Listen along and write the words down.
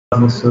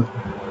2013.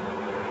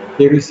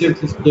 He received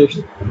his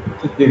PhD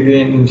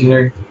degree in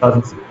engineering in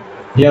 2006.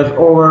 He has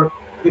over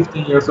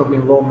 15 years of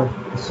involvement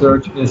in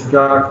research in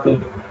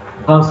strategy,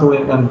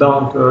 counseling, and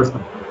down-to-earth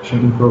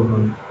application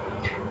improvement.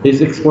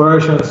 His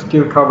exploration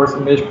skill covers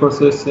image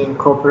processing,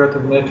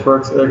 cooperative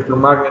networks,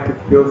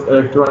 electromagnetic fields,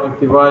 electronic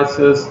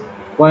devices,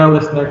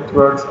 wireless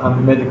networks,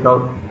 and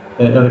medical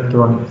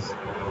electronics.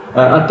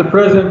 At the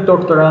present,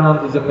 Dr.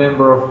 Ananth is a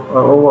member of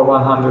over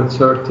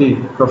 130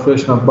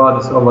 professional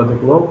bodies over the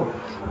globe.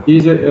 He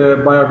is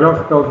a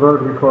biographical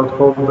world record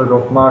holder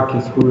of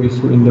Marquis Who Is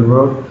Who in the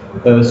World,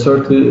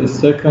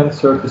 32nd,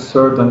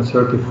 33rd, and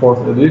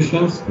 34th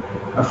editions,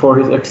 for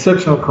his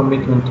exceptional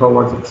commitment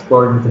towards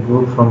exploring the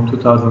group from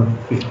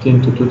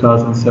 2015 to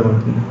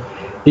 2017.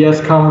 He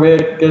has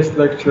conveyed guest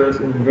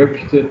lectures in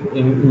reputed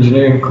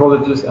engineering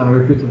colleges and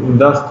reputed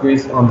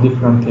industries on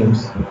different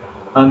themes.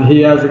 And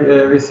he has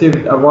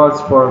received awards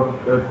for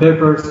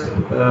papers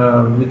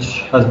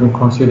which has been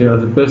considered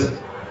as the best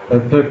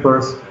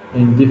papers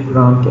in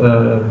different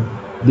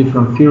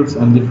fields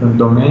and different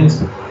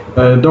domains.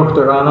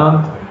 Dr.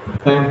 Ananth,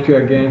 thank you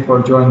again for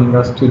joining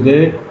us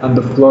today, and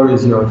the floor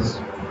is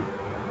yours.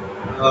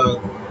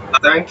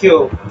 Thank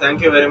you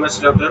very much,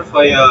 Doctor,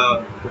 for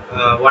your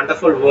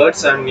wonderful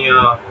words and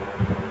your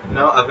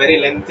a very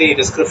lengthy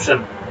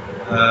description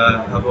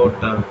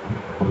about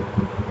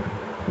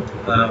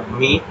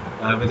me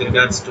with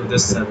regards to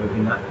this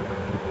webinar.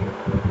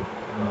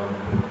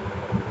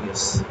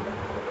 Yes.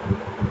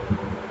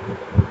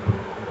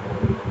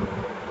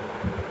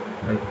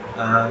 Right.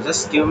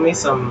 Just give me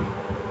some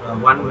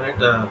 1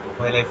 minute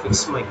while I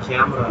fix my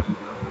camera.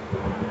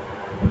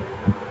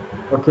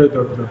 Okay,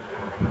 Doctor.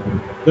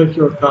 Take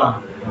your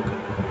time.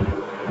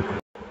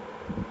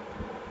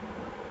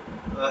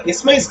 Okay.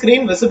 Is my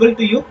screen visible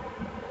to you?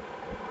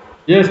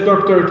 Yes,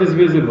 Doctor, it is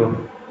visible.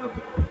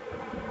 Okay.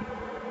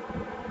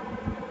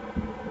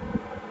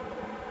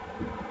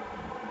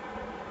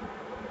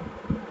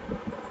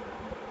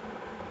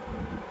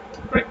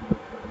 Right.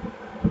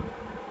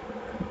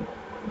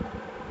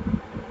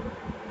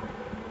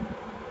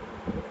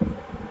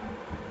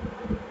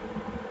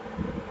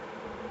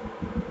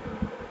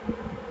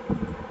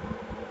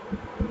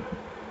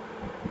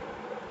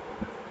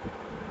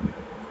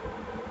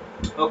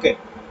 Okay,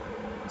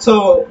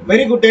 so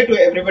very good day to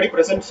everybody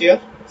present here.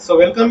 So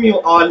welcome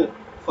you all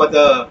for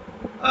the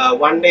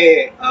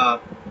one-day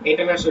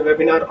international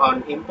webinar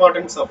on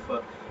importance of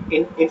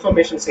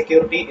information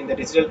security in the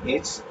digital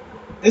age.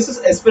 This is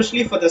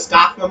especially for the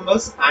staff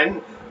members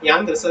and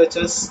young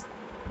researchers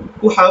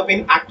who have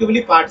been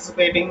actively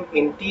participating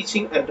in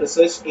teaching and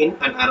research in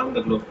and around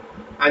the globe.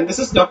 And this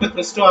is Dr.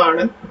 Christo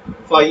Ananth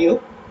for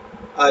you.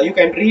 You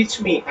can reach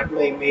me at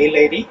my mail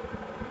ID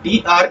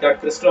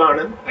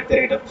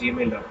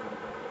dr.christoananth@gmail.com.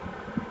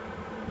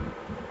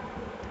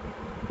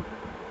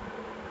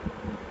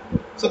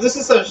 So this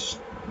is a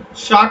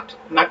short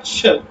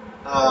nutshell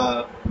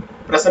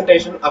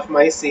presentation of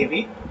my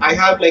CV. I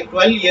have like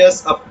 12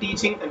 years of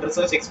teaching and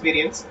research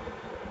experience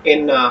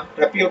in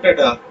reputed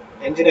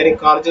engineering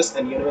colleges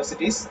and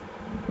universities.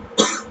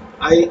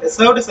 I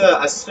served as an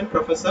assistant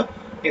professor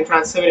in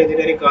Francis Xavier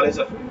Engineering College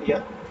of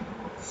India,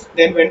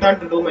 then went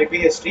on to do my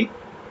PhD,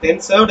 then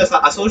served as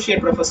an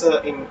associate professor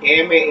in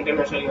AMA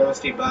International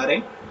University,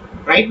 Bahrain,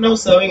 right now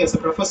serving as a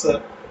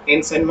professor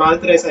in St. Mother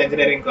Teresa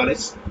Engineering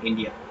College,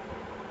 India.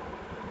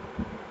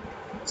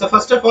 So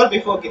first of all,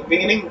 before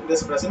beginning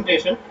this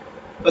presentation,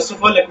 first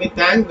of all, let me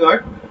thank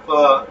God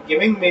for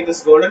giving me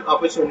this golden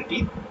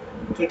opportunity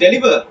to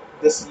deliver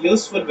this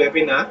useful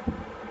webinar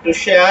to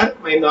share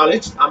my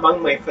knowledge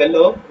among my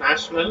fellow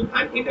national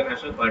and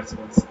international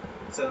participants.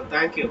 So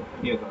thank you,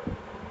 dear God.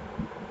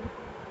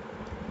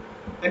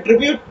 And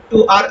tribute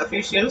to our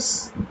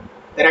officials,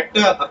 the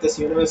Rector of this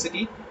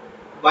university,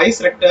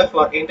 Vice Rector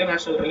for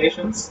International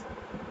Relations,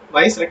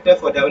 Vice Rector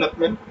for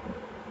Development,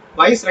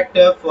 Vice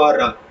Rector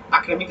for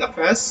Academic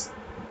Affairs,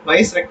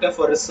 Vice Rector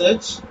for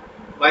Research,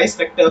 Vice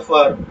Rector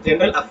for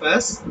General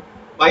Affairs,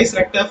 Vice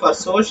Rector for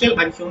Social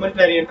and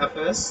Humanitarian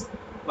Affairs,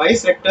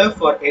 Vice Rector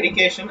for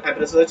Education and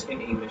Research in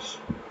English.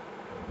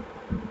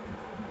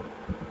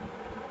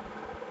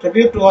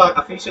 Tribute to our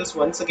officials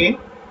once again,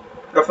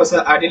 Professor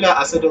Adila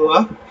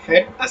Asadova,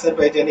 Head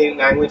Azerbaijani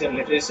Language and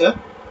Literature,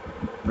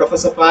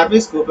 Professor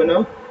Parviz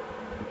Gubanov,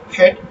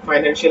 Head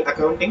Financial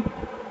Accounting,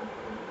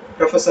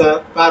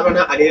 Professor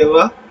Parvana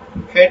Aliyeva,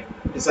 Head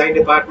Design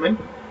Department,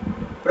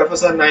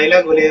 Professor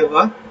Naila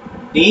Guleva,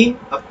 Dean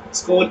of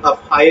School of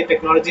Higher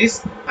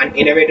Technologies and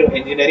Innovative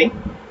Engineering,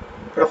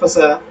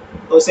 Professor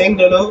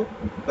Osengdolo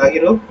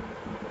Bagiro,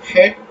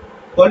 Head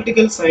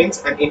Political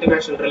Science and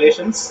International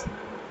Relations,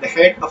 the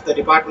Head of the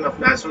Department of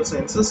Natural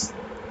Sciences,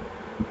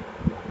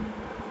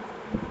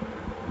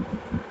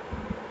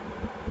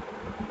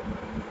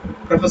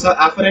 Professor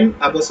Afarin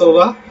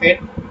Abasova, Head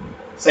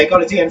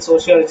Psychology and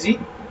Sociology,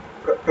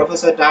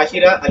 Professor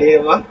Tahira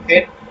Aliyeva,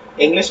 Head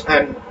English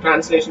and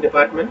Translation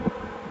Department,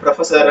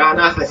 Professor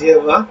Rana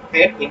Hajieva,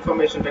 Head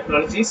Information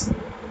Technologies,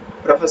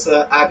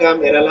 Professor Aga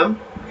Miralam,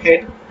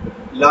 Head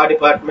Law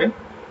Department,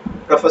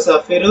 Professor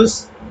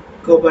Firuz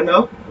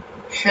Kubanov,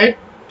 Head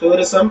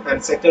Tourism and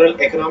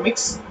Sectoral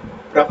Economics,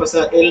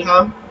 Professor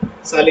Ilham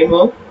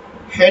Salimov,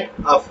 Head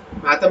of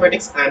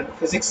Mathematics and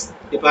Physics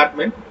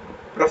Department,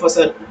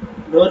 Professor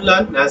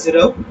Nurlan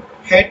Nazirov,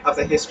 Head of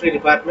the History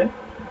Department,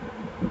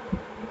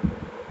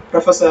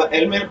 Professor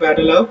Elmer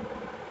Badalov,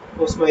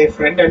 who's my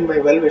friend and my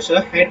well-wisher,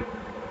 Head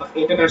of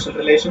International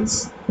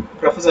Relations,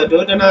 Professor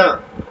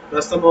Dudana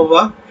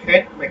Rastamova,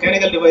 Head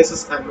Mechanical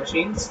Devices and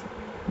Machines,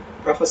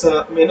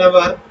 Professor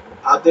Minavar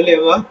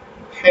Abduleva,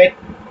 Head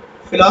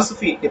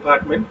Philosophy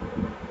Department,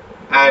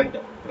 and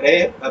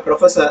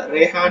Professor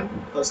Rehan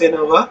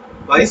Hosenova,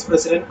 Vice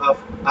President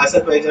of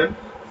Azerbaijan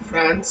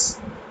France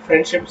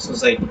Friendship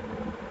Society.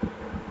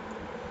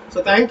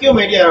 So thank you,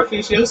 my dear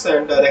officials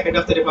and the head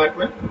of the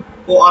department,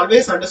 who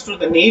always understood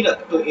the need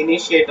to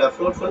initiate a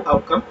fruitful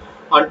outcome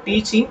on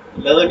teaching,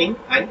 learning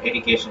and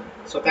education.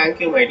 So thank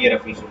you, my dear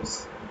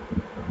officials.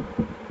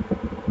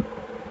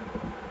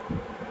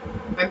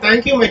 And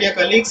thank you, my dear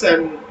colleagues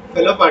and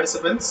fellow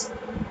participants,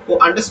 who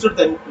understood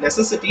the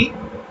necessity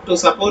to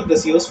support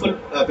this useful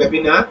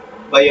webinar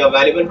by your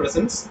valuable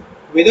presence.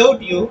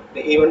 Without you,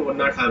 the event would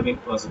not have been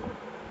possible.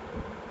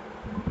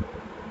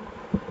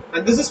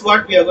 And this is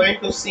what we are going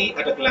to see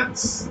at a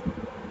glance,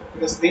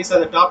 because these are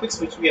the topics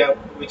which we are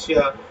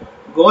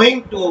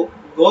going to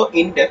go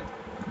in depth.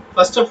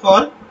 First of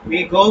all,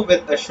 we go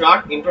with a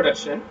short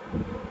introduction.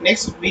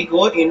 Next, we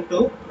go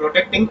into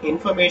protecting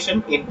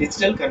information in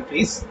digital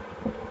countries.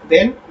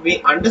 Then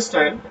we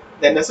understand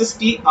the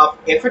necessity of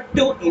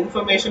effective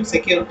information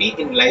security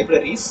in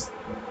libraries,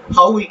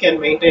 how we can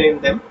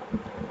maintain them,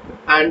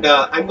 and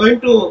I'm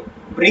going to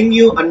bring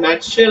you a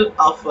nutshell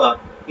of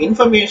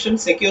information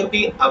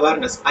security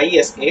awareness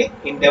 (ISA)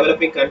 in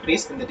developing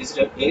countries in the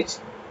digital age,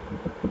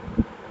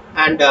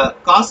 and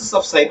causes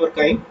of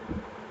cybercrime.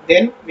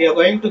 Then we are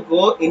going to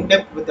go in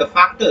depth with the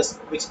factors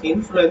which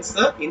influence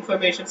the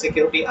information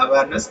security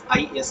awareness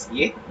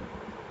 (ISA).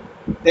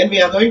 Then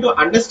we are going to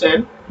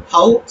understand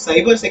how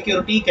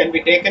cybersecurity can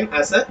be taken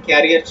as a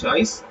career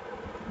choice.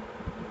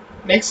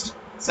 Next,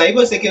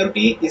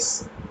 cybersecurity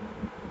is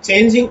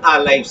changing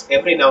our lives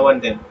every now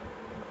and then.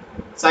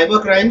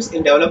 Cybercrimes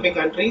in developing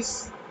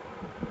countries,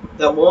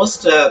 the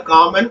most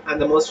common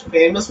and the most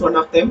famous one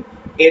of them,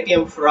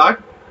 ATM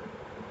fraud.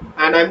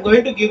 And I'm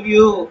going to give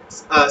you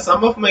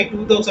some of my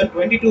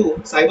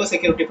 2022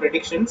 cybersecurity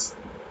predictions,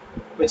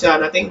 which are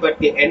nothing but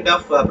the end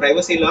of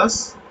privacy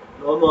laws,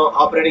 no more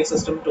operating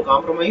system to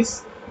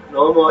compromise,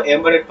 no more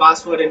embedded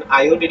password in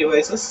IoT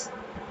devices,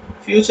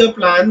 future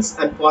plans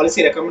and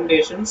policy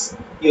recommendations,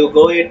 you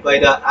go it by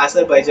the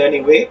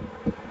Azerbaijani way,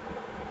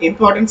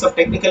 importance of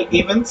technical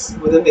events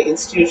within the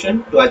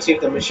institution to achieve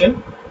the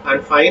mission,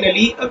 and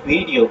finally a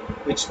video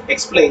which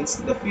explains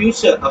the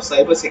future of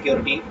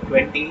cybersecurity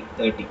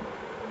 2030.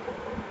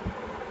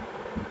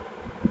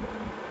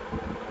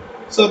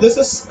 So this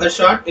is a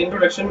short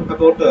introduction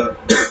about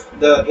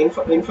the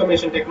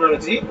information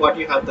technology, what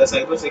you have the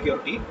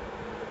cybersecurity.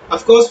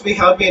 Of course, we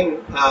have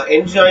been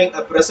enjoying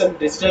a present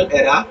digital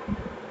era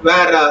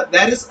where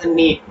there is a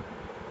need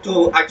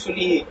to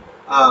actually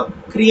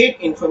create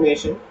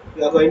information.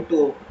 You are going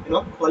to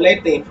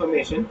collect the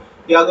information.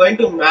 You are going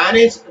to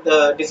manage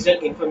the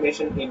digital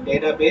information in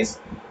database.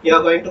 You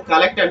are going to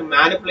collect and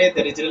manipulate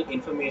the digital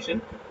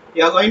information.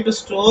 You are going to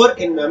store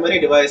in memory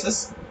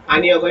devices,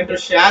 and you are going to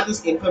share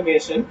this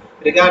information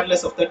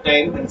regardless of the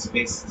time and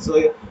space.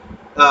 So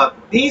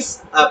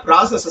these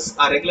processes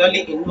are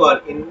regularly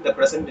involved in the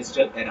present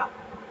digital era.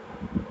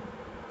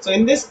 So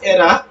in this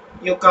era,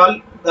 you call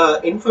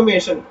the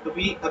information to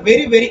be a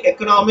very, very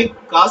economic,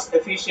 cost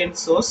efficient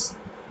source,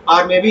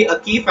 or maybe a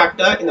key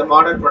factor in the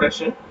modern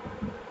production,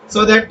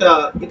 so that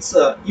its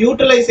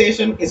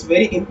utilization is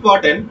very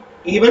important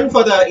even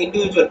for the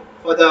individual,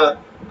 for the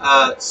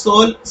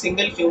sole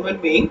single human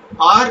being,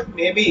 or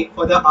maybe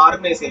for the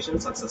organization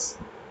success.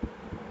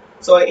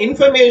 So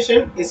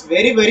information is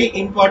very, very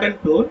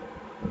important tool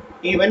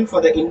even for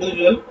the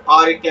individual,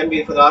 or it can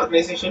be for the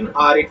organization,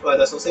 or it for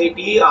the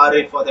society, or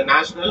it for the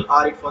national,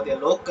 or it for the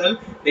local,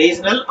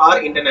 regional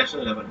or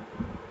international level.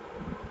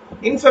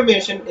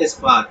 Information is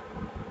power.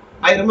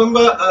 I remember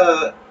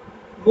a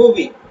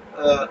movie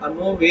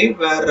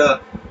where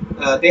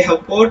they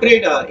have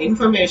portrayed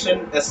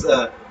information as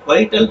a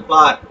vital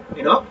power.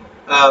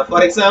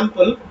 For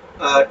example,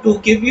 to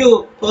give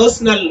you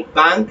personal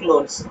bank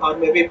loans or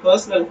maybe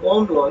personal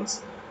home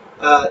loans,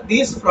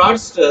 these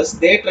fraudsters,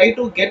 they try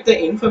to get the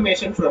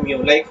information from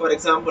you, like for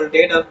example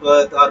date of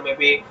birth, or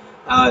maybe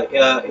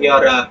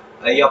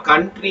your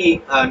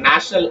country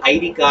national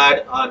ID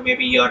card, or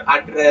maybe your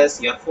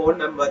address, your phone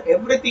number,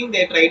 everything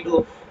they try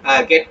to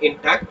get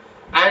intact.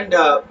 And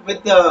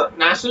with the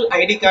national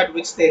ID card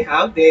which they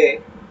have,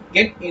 they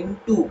get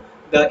into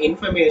the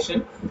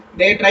information.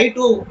 They try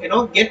to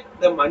get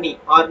the money,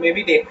 or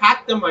maybe they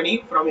hack the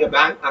money from your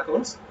bank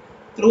accounts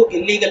through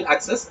illegal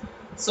access.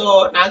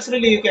 So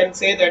naturally you can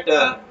say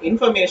that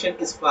information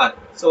is power,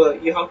 so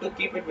you have to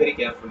keep it very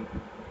carefully.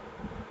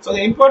 So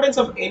the importance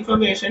of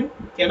information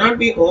cannot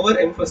be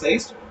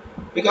overemphasized,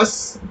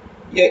 because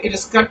it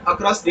is cut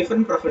across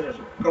different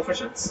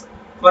professions.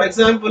 For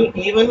example,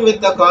 even with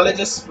the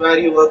colleges where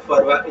you work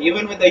for,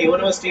 even with the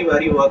university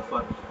where you work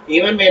for,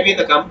 even maybe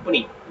the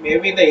company,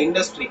 maybe the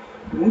industry,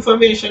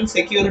 information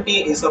security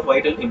is of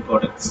vital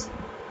importance.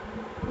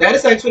 There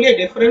is actually a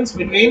difference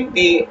between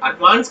the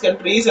advanced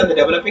countries and the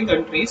developing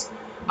countries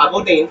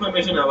about the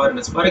information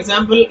awareness. For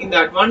example, in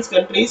the advanced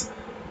countries,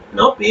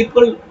 now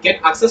people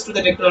get access to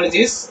the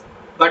technologies,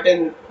 but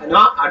in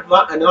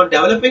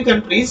developing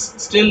countries,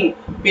 still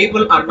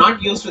people are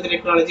not used to the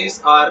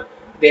technologies, or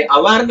the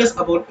awareness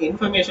about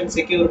information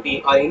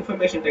security or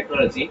information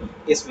technology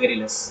is very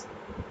less.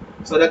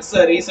 So that's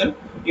the reason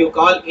you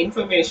call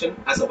information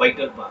as a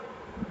vital part.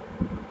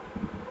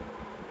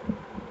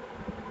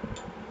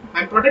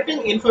 And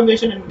protecting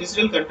information in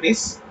digital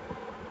countries,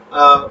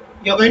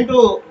 you're going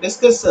to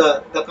discuss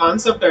the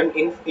concept and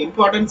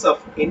importance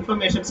of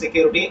information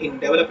security in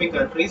developing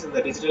countries in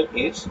the digital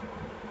age.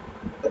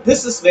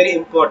 This is very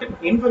important,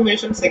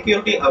 information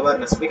security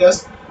awareness,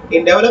 because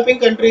in developing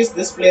countries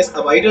this plays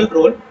a vital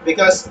role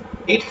because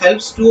it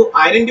helps to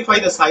identify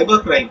the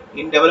cybercrime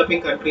in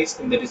developing countries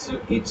in the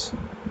digital age.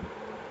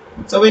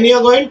 So when you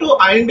are going to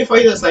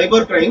identify the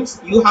cyber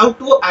crimes, you have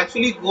to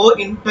actually go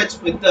in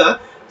touch with the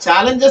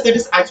challenges that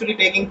is actually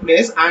taking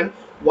place and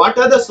what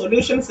are the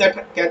solutions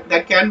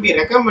that can be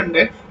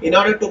recommended in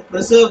order to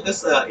preserve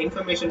this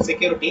information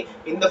security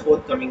in the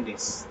forthcoming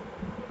days.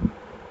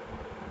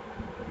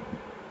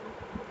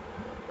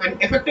 And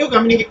effective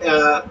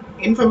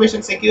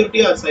information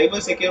security or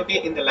cyber security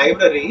in the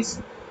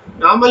libraries.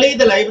 Normally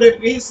the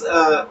libraries,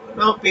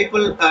 now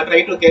people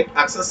try to get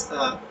access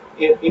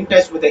in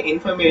touch with the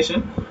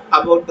information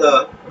about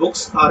the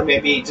books or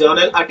maybe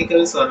journal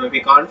articles or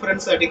maybe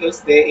conference articles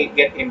they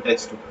get in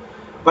touch to.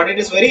 But it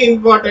is very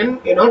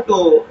important,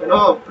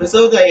 to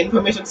preserve the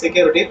information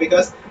security,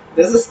 because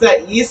this is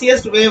the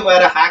easiest way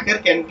where a hacker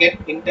can get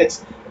in touch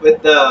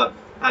with the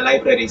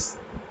libraries.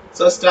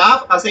 So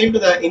staff assigned to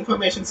the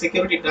information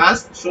security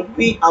task should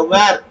be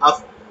aware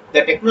of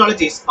the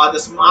technologies or the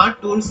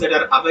smart tools that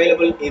are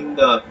available in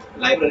the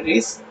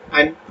libraries,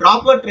 and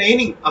proper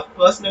training of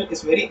personnel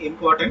is very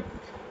important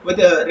with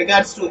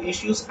regards to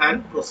issues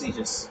and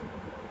procedures.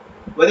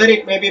 Whether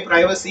it may be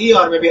privacy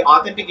or maybe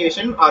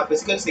authentication or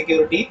physical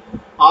security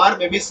or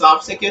maybe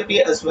soft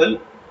security as well,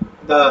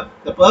 the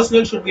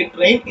personnel should be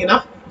trained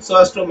enough so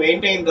as to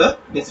maintain the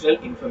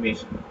digital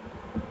information.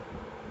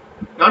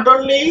 Not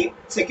only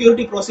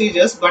security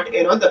procedures, but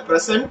the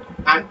present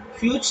and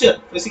future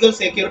physical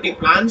security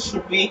plans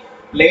should be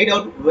laid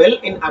out well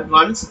in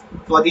advance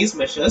for these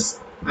measures,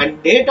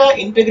 and data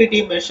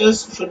integrity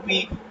measures should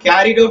be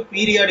carried out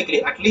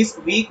periodically, at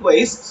least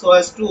week-wise, so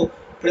as to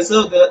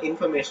preserve the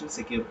information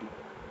security.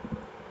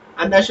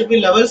 And there should be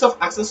levels of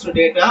access to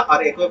data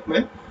or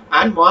equipment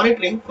and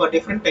monitoring for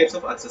different types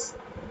of access.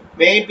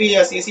 May it be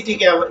a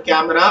CCTV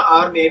camera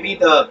or maybe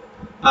the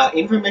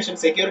information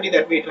security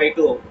that we try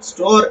to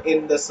store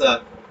in this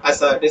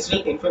as a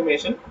digital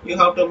information. You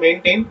have to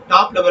maintain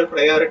top level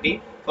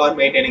priority for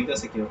maintaining the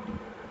security.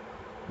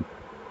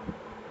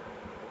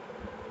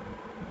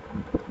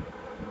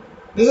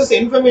 This is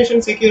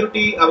information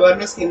security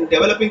awareness in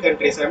developing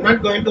countries. I am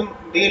not going to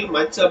deal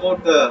much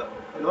about the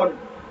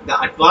the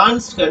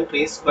advanced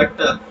countries, but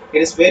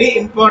it is very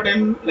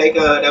important, like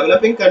a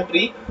developing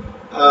country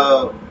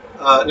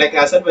like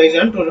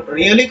Azerbaijan, to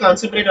really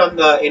concentrate on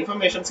the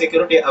information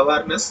security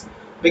awareness,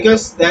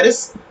 because there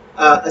is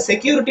a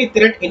security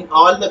threat in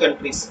all the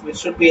countries which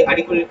should be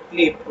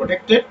adequately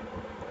protected.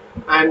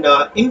 And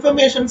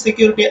information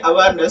security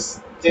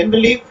awareness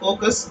generally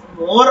focus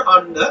more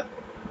on the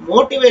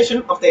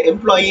motivation of the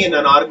employee in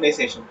an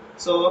organization.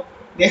 So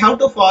they have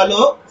to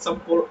follow some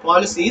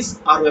policies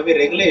or maybe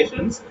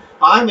regulations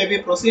or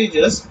maybe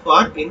procedures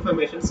for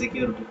information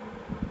security.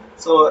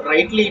 So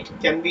rightly it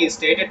can be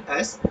stated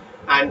as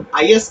an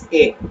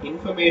ISA,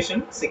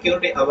 information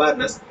security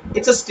awareness.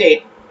 It's a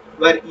state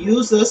where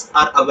users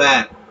are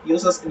aware,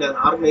 users in an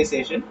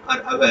organization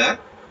are aware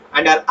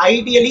and are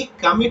ideally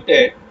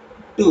committed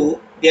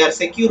to their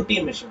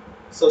security mission.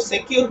 So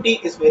security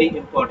is very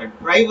important,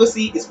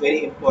 privacy is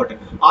very important,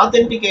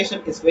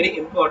 authentication is very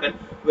important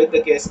with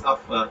the case of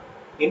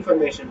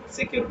information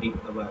security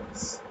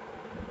awareness.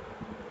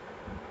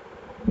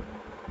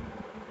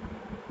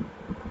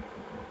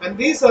 And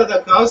these are the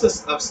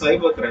causes of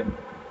cybercrime,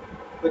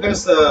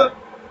 because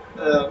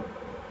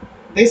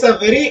these are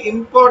very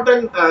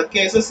important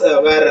cases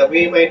where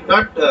we might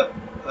not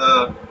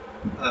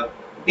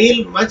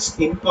deal much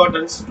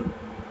importance to.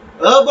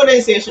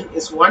 Urbanization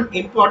is one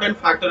important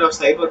factor of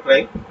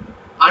cybercrime.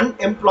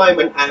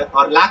 Unemployment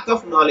or lack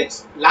of knowledge,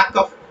 lack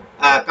of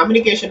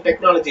communication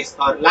technologies,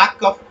 or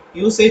lack of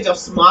usage of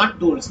smart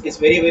tools is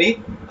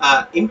very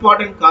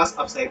important cause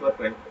of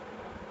cybercrime.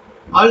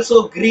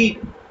 Also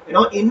greed,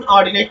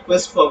 inordinate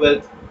quest for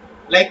wealth.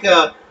 Like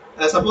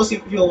suppose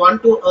if you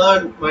want to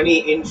earn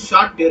money in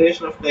short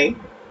duration of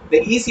time,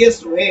 the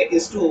easiest way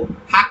is to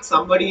hack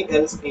somebody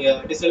else's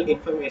digital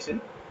information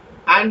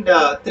and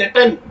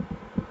threaten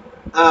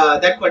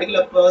that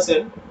particular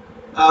person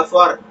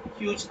for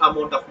huge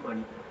amount of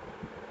money.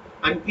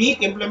 And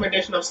weak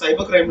implementation of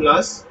cybercrime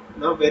laws,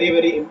 now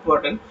very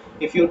important.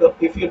 if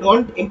you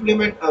don't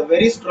implement a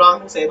very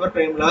strong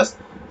cybercrime laws,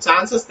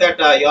 chances that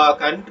your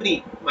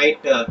country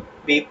might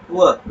be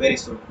poor very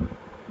soon.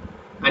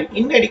 And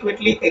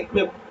inadequately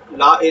equipped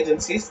law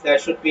agencies, there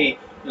should be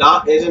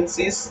law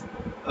agencies,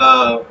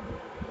 uh,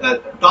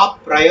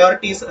 top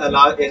priorities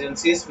law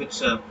agencies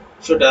which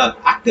should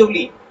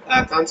actively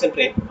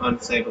concentrate on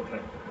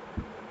cybercrime.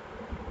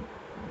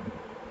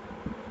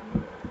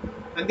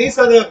 And these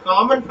are the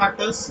common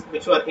factors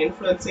which are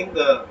influencing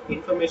the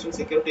information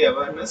security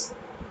awareness.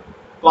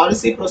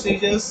 Policy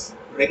procedures,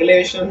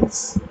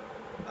 regulations,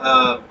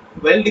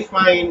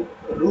 well-defined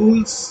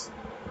rules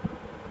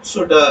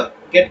should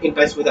get in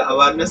touch with the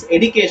awareness.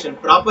 Education,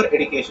 proper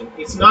education.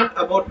 It's not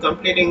about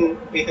completing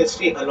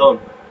PhD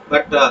alone,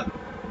 but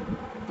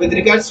with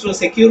regards to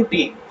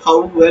security,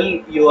 how well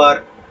you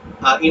are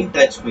in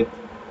touch with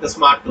the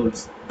smart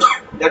tools.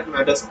 That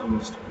matters the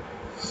most.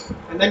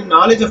 And then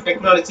knowledge of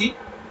technology.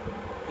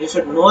 You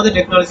should know the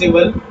technology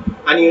well,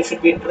 and you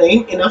should be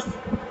trained enough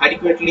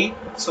adequately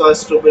so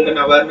as to build an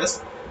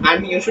awareness,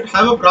 and you should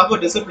have a proper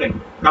discipline,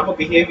 proper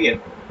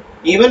behavior.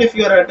 Even if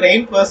you are a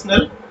trained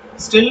personnel,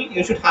 still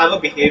you should have a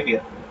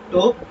behavior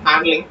to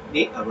handling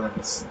the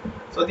awareness.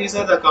 So these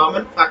are the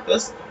common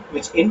factors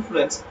which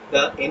influence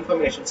the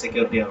information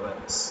security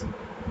awareness.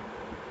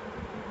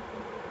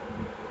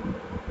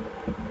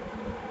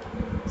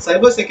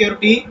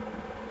 Cybersecurity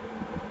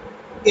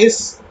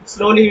is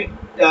slowly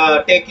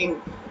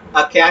taking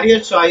a career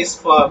choice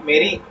for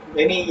many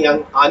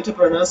young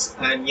entrepreneurs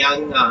and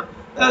young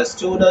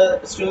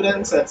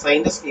students and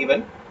scientists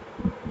even.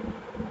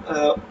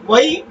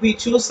 Why we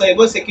choose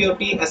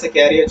cybersecurity as a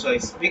career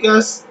choice?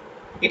 Because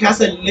it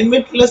has a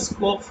limitless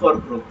scope for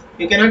growth.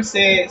 You cannot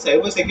say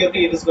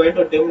cybersecurity is going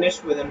to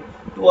diminish within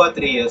 2 or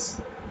 3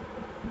 years.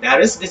 There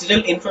is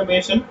digital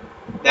information,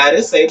 there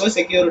is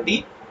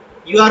cybersecurity.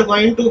 You are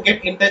going to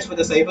get in touch with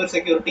the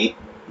cybersecurity.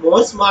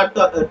 More smart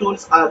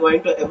tools are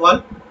going to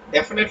evolve.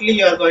 Definitely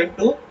you are going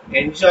to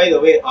enjoy the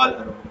way all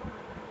around.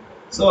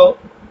 So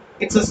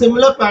it's a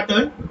similar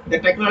pattern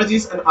that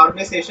technologies and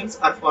organizations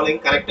are following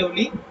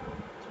collectively,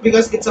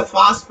 because it's a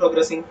fast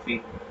progressing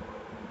field.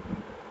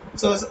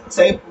 So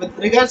with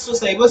regards to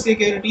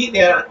cybersecurity,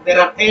 there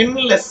are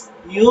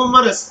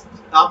numerous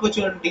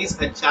opportunities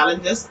and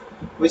challenges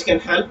which can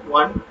help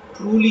one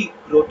truly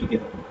grow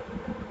together.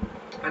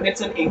 And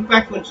it's an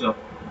impactful job.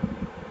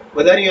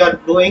 Whether you are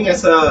doing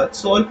as a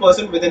sole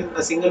person within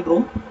a single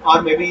room,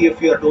 or maybe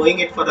if you are doing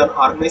it for an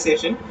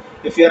organization,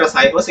 if you are a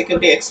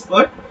cybersecurity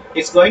expert,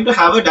 it's going to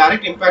have a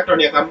direct impact on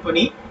your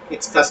company,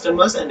 its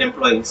customers and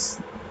employees.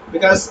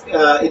 Because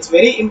it's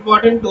very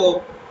important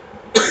to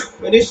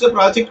finish the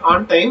project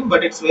on time,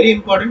 but it's very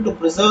important to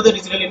preserve the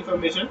digital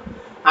information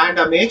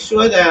and make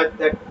sure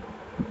that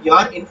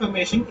your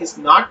information is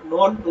not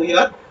known to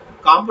your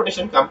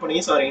competition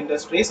companies or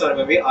industries or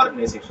maybe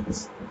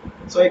organizations.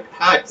 So it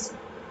adds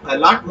a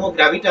lot more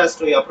gravitas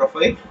to your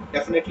profile.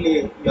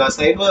 Definitely your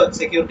cyber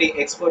security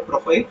expert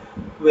profile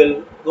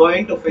will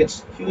going to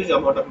fetch huge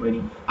amount of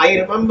money. I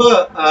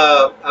remember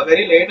a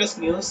very latest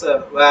news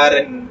where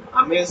in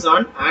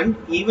Amazon and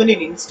even in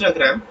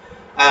Instagram,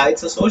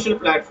 it's a social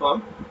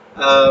platform,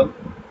 a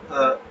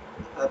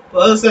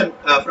person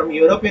from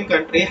European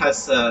country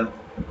has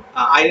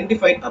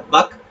identified a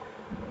bug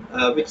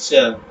which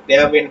they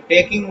have been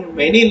taking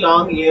many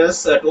long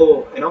years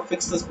to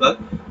fix this bug,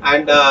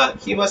 and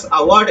he was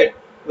awarded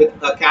with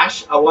a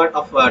cash award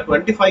of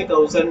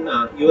 25,000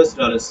 US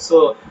dollars.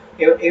 So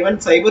even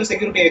cyber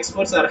security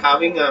experts are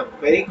having a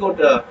very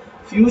good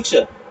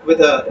future with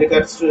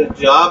regards to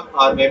job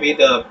or maybe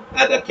the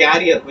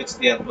career which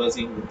they are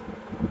pursuing with.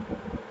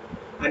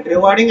 And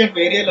rewarding at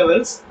various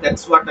levels,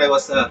 that's what I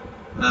was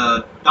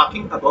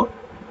talking about.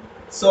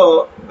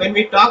 So when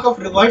we talk of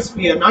rewards,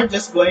 we are not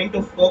just going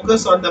to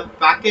focus on the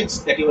package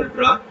that you will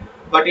draw,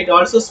 but it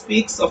also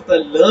speaks of the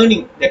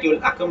learning that you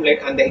will accumulate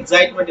and the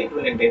excitement it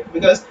will entail.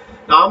 Because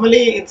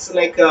normally it's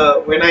like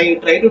when I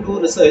try to do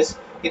research,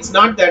 it's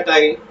not that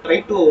I try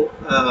to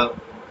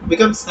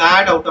become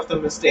sad out of the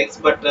mistakes,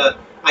 but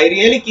I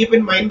really keep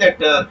in mind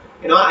that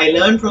I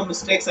learn from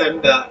mistakes,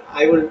 and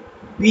I will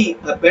be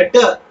a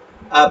better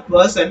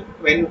person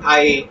when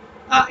I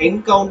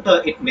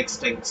encounter it next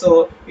time.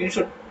 So you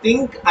should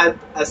think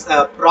as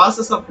a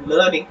process of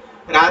learning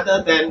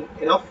rather than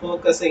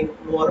focusing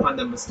more on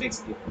the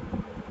mistakes.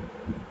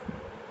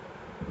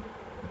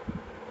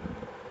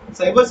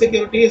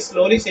 Cybersecurity is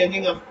slowly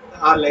changing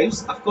our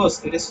lives. Of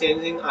course, it is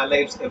changing our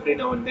lives every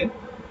now and then.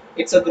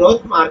 It's a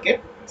growth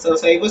market. So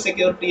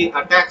cybersecurity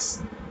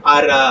attacks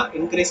are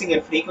increasing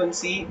in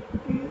frequency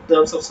in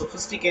terms of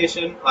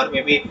sophistication, or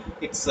maybe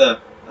it's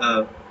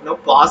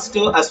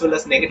positive as well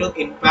as negative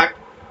impact.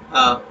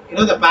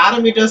 The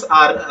parameters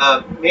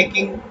are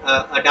making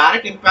a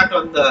direct impact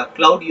on the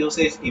cloud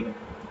usage.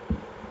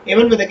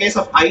 Even with the case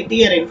of IT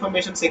and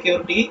information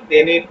security,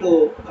 they need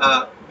to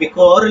be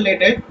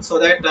correlated so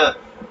that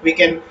we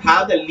can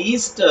have the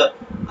least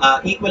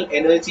equal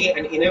energy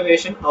and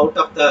innovation out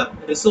of the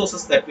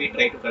resources that we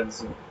try to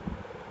consume.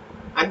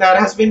 And there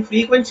has been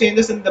frequent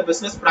changes in the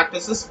business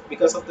practices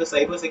because of the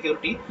cyber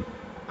security.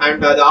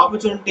 and the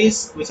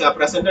opportunities which are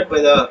presented by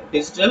the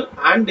digital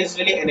and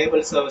digitally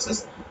enabled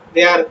services,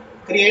 they are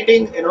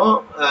creating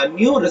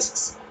new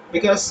risks,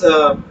 because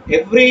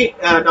every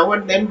now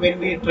and then when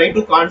we try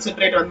to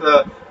concentrate on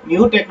the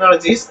new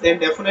technologies, then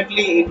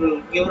definitely it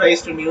will give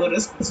rise to new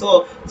risks.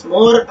 So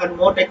more and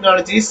more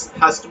technologies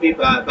has to be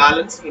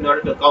balanced in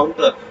order to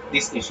counter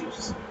these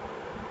issues.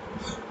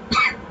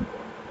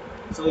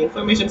 So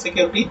information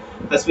security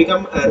has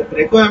become a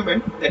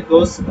requirement that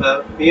goes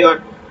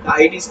beyond the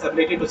IT's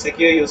ability to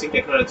secure using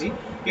technology.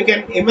 You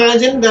can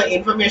imagine the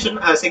information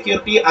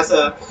security as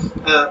a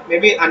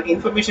maybe an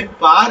information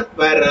park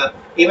where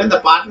even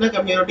the partner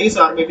communities,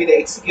 or maybe the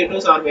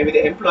executives, or maybe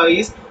the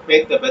employees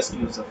make the best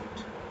use of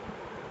it.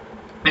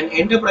 And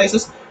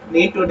enterprises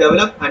need to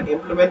develop and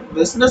implement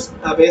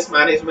business-based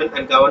management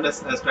and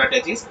governance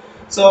strategies.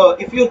 So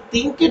if you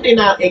think it in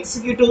an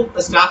executive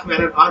staff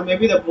manner, or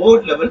maybe the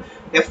board level,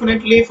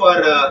 definitely for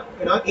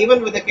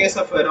even with the case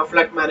of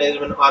flood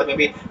management, or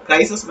maybe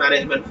crisis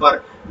management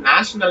for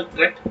national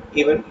threat,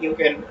 even you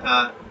can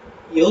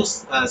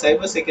use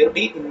cyber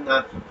security in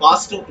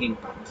positive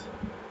impact.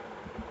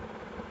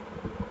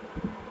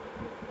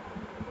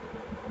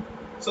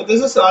 So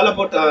this is all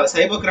about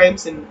cyber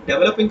crimes in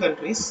developing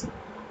countries.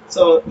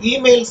 So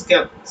email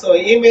scam. So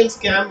email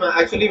scam,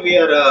 actually we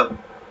are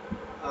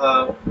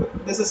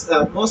this is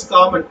most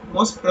common,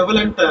 most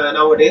prevalent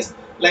nowadays.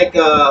 Like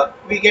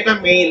we get a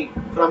mail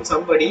from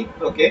somebody,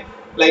 okay,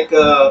 like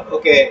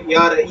okay,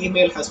 your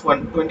email has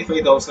won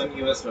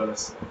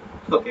 $25,000,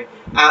 okay,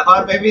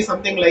 or maybe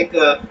something like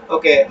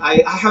okay,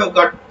 I have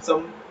got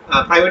some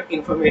private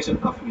information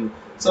of you.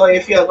 So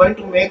if you are going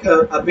to make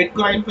a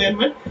Bitcoin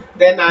payment,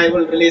 then I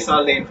will release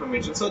all the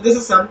information. So this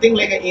is something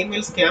like an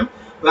email scam,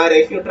 where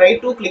if you try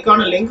to click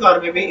on a link,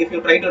 or maybe if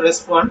you try to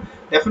respond,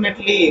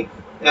 definitely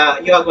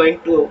you are going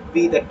to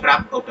be the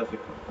trap out of it.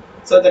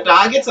 So the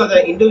targets are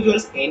the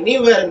individuals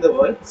anywhere in the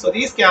world. So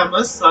these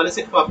scammers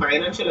solicit for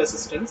financial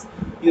assistance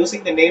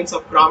using the names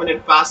of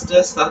prominent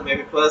pastors, or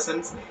maybe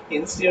persons,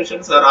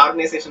 institutions, or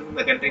organizations in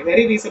the country.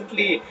 Very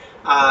recently,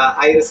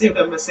 I received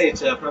a message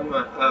from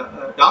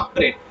a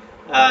doctorate,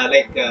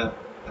 like a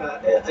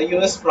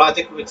US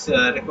project which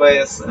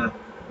requires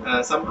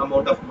some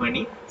amount of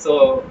money.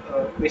 So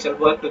we shall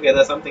work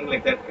together, something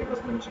like that it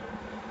was mentioned.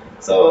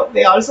 So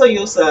they also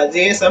use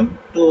JSM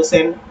to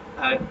send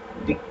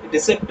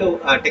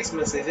deceptive text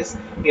messages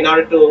in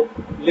order to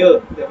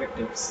lure the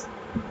victims.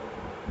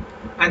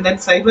 And then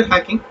cyber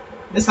hacking.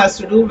 This has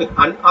to do with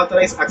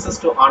unauthorized access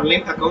to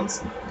online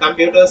accounts,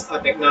 computers, or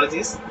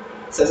technologies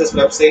such as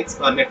websites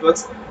or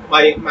networks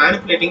by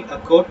manipulating a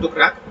code to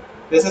crack.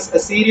 This is a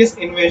serious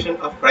invasion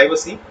of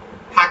privacy.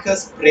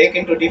 Hackers break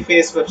into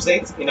defaced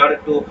websites in order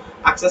to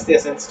access their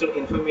sensitive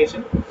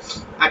information.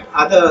 At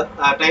other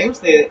times,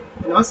 they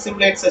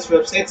simulate such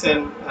websites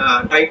and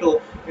try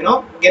to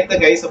get the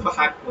guise of a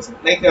hacked person.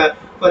 Like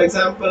for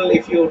example,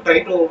 if you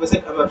try to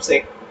visit a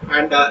website,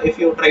 and if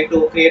you try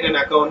to create an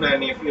account,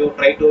 and if you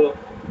try to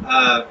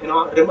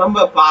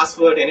remember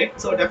password in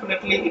it, so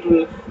definitely it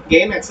will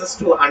gain access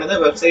to another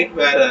website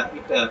where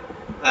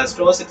it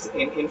stores its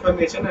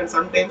information, and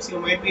sometimes you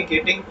might be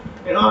getting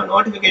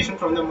notification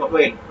from the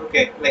mobile,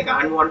 okay, like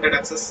unwanted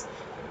access,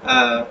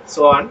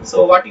 so on.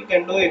 So what you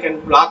can do, you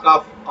can block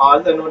off all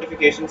the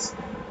notifications,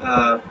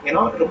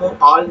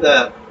 remove all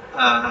the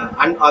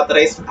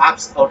unauthorized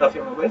apps out of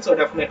your mobile. So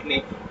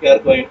definitely you are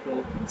going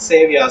to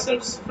save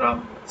yourselves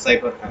from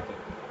cyber hacking.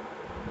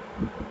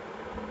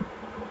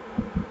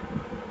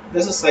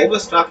 This is cyber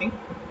stalking.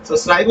 So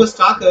cyber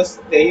stalkers,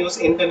 they use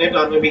internet,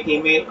 or maybe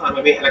email, or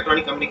maybe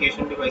electronic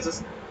communication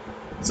devices.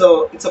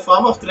 So it's a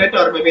form of threat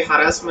or maybe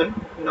harassment,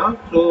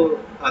 to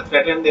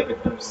threaten their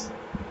victims.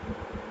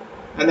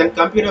 And then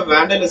computer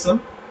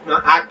vandalism,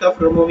 act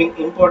of removing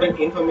important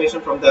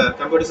information from the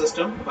computer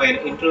system by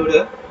an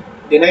intruder,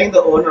 denying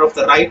the owner of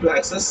the right to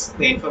access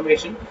the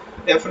information.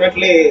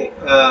 Definitely,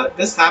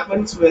 this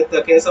happens with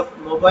the case of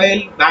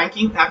mobile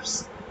banking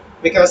apps,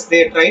 because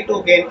they try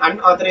to gain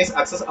unauthorized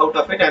access out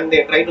of it, and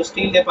they try to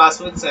steal their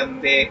passwords,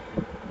 and they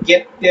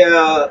get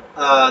their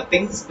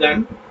things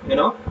done.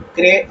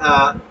 Create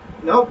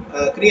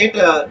create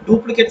a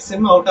duplicate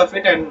SIM out of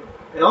it, and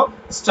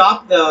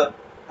stop the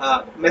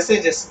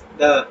messages,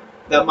 the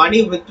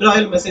money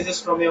withdrawal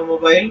messages from your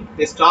mobile.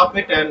 They stop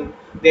it, and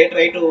they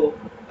try to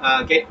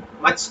get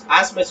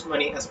as much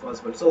money as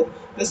possible. So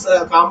this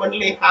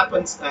commonly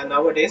happens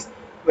nowadays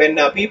when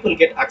people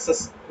get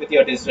access with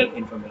your digital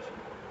information.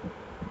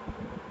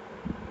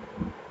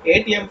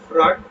 ATM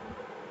fraud.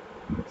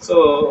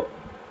 So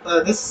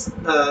this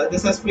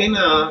has been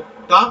a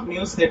top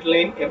news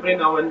headline every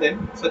now and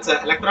then. So it's an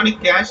electronic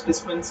cash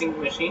dispensing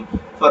machine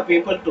for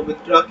people to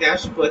withdraw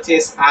cash,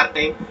 purchase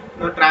airtime,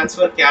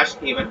 transfer cash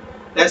even.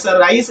 There's a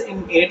rise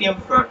in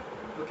ATM fraud.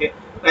 Okay,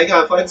 like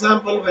for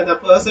example, when a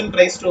person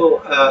tries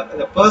to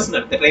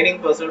the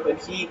training personnel, when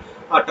he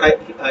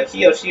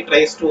or she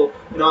tries to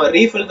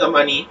refill the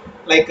money,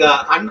 like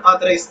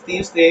unauthorized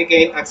thieves, they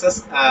gain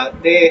access.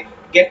 They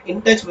get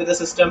in touch with the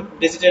system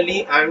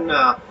digitally, and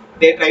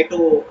they try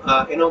to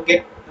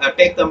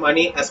take the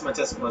money as much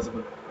as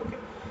possible. Okay,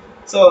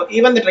 So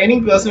even the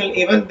training personnel,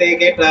 even they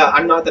get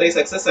unauthorized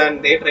access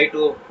and they try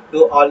to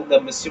do all the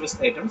mischievous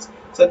items.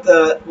 So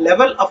the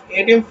level of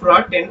ATM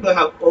fraud tend to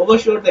have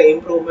overshot the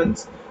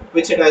improvements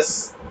which it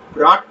has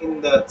brought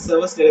in the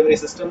service delivery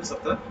systems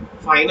of the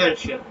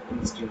financial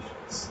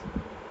institutions.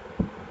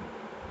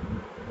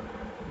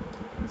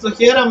 So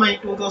here are my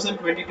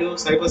 2022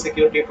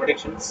 cybersecurity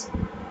predictions.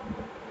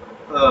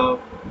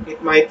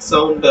 It might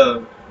sound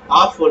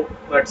awful,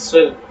 but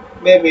still,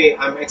 maybe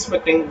I'm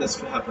expecting this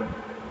to happen.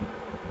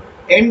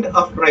 End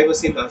of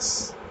privacy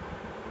laws.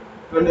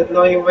 And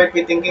now you might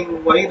be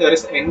thinking why there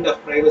is end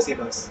of privacy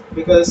laws,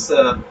 because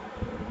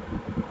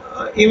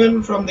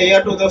even from the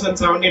year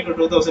 2017 to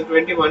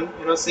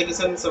 2021,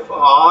 citizens of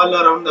all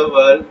around the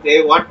world,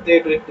 what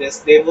they did is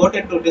they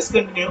voted to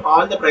discontinue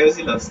all the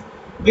privacy laws,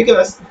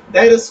 because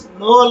there is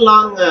no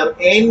longer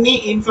any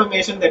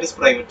information that is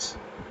private.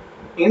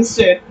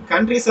 Instead,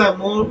 countries have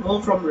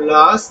moved from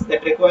laws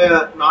that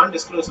require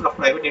non-disclosure of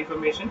private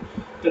information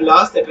to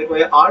laws that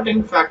require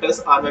alternate factors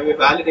or maybe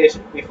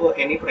validation before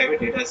any private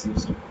data is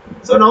used.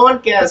 So no one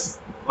cares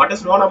what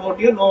is known about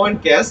you, no one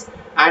cares,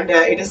 and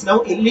it is now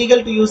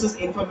illegal to use this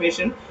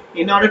information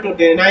in order to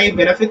deny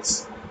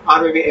benefits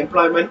or maybe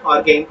employment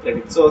or gain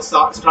credit. So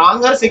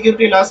stronger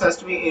security laws has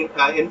to be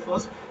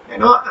enforced.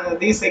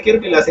 These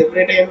security laws,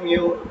 every time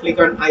you click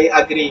on I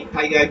agree,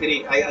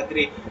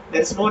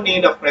 there is no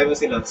need of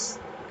privacy laws.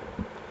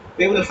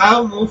 We will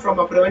have moved from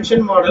a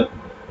prevention model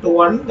to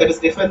one that is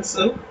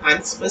defensive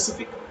and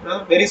specific,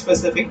 very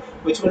specific,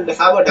 which will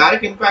have a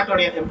direct impact on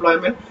your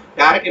employment,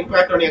 direct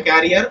impact on your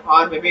career,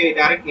 or maybe a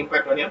direct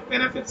impact on your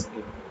benefits.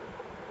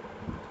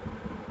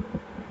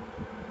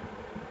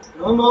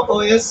 No more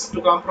OS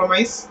to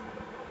compromise.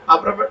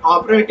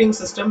 Operating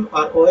system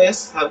or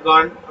OS have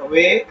gone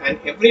away, and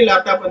every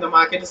laptop in the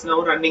market is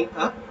now running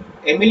a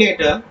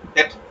emulator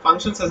that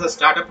functions as a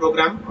starter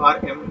program or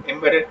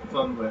embedded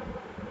firmware.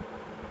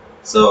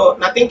 So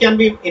nothing can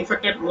be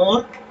infected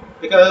more,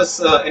 because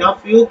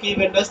few key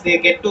vendors, they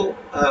get to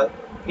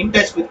in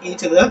touch with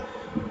each other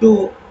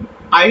to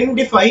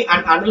identify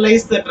and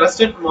analyze the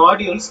trusted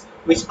modules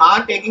which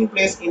are taking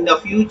place in the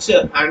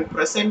future and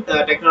present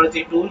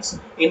technology tools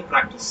in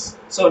practice.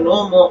 So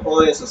no more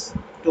OSs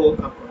to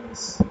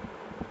compromise,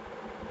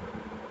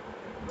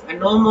 and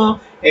no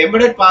more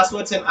embedded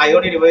passwords in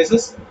IoT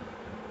devices.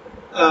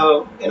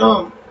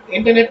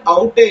 Internet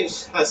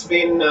outage has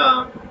been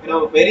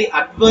very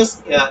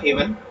adverse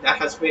event. There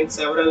has been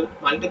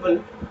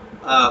multiple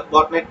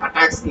botnet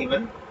attacks,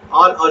 even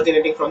all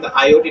originating from the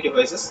IoT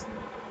devices.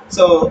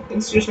 So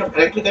Institution of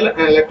Electrical and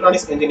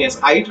Electronics Engineers,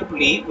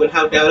 IEEE, will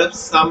have developed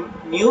some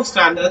new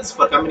standards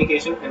for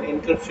communication and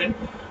encryption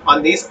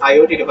on these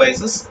IoT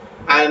devices,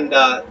 and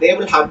they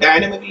will have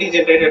dynamically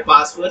generated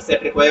passwords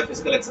that require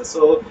physical access.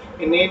 So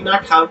you need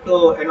not have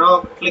to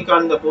click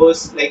on the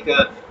boards like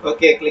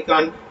okay, click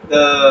on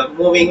the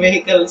moving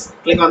vehicles,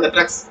 click on the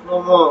trucks.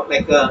 No more,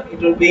 like it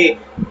will be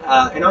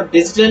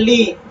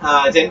digitally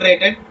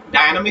generated,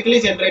 dynamically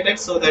generated,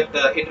 so that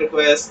it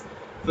requires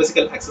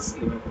physical access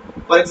even.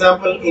 For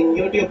example, in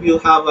YouTube you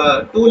have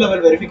a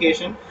two-level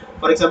verification.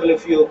 For example,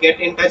 if you get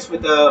in touch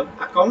with the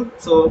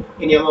account, so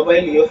in your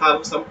mobile you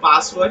have some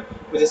password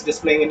which is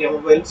displaying in your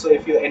mobile. So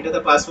if you enter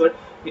the password,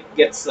 it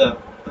gets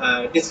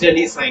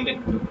digitally signed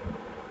in.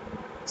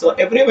 So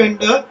every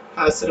vendor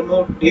has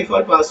removed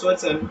default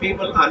passwords, and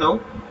people are now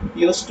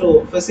used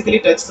to physically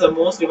touch the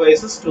most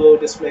devices to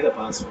display the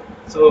password.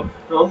 So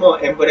no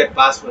more embedded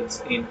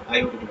passwords in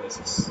IoT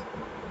devices.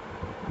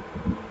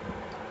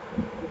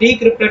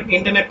 Decrypted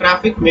internet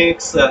traffic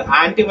makes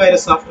antivirus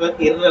software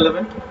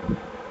irrelevant.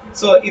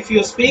 So if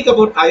you speak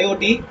about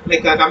IoT,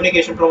 like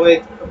communication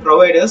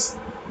providers,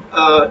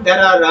 there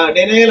are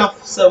denial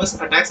of service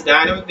attacks,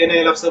 dynamic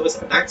denial of service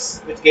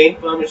attacks, which gain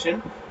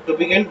permission to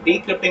begin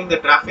decrypting the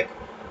traffic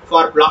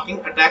for blocking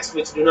attacks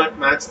which do not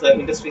match the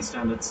industry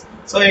standards.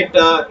 So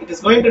it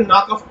is going to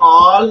knock off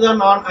all the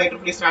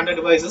non-IEEE standard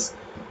devices.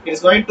 It is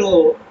going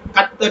to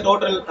cut the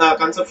total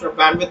consumption of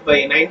bandwidth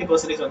by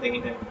 90% on the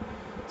internet.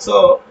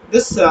 So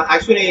this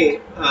actually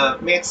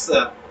makes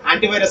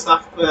antivirus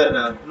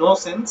software no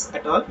sense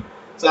at all.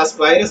 So as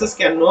viruses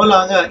can no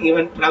longer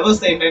even traverse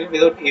the internet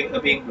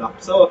without being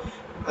blocked. So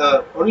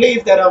only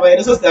if there are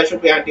viruses, there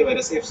should be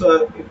antivirus.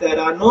 If there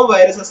are no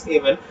viruses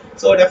even,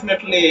 so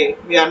definitely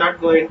we are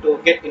not going to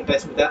get in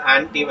touch with the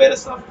antivirus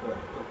software.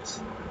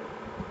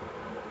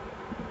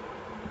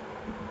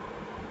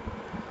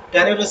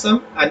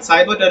 Terrorism and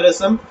cyber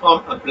terrorism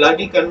form a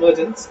bloody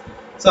convergence.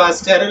 So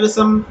as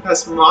terrorism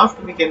has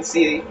morphed, we can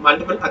see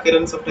multiple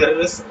occurrences of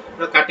terrorists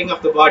cutting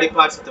off the body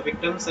parts of the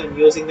victims and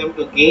using them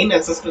to gain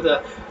access to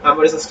the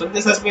computer system.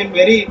 This has been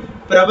very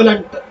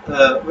prevalent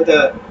with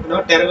the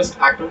terrorist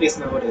activities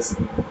nowadays.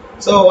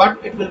 So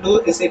what it will do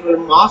is it will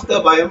morph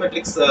the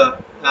biometrics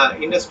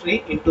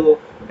industry into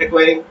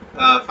requiring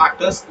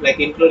factors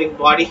like including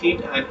body heat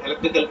and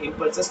electrical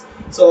impulses.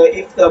 So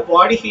if the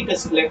body heat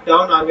is let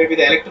down, or maybe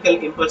the electrical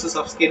impulses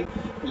of skin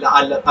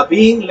are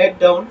being let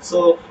down,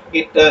 so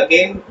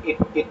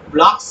it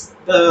blocks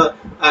the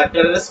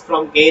terrorists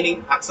from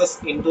gaining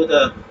access into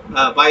the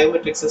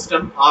biometric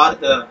system or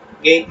the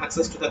gain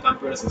access to the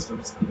computer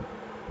systems.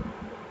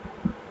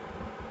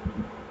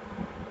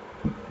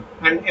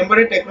 And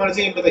embedded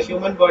technology into the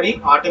human body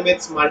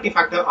automates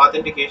multi-factor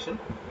authentication.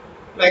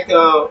 Like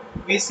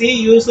we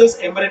see users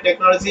embedded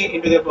technology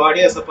into their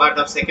body as a part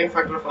of second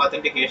factor of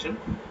authentication.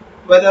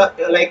 Whether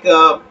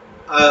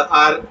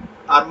our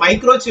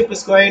microchip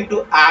is going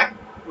to act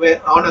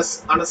on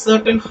a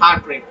certain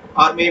heart rate,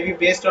 or maybe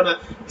based on a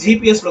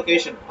GPS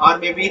location, or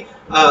maybe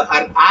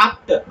an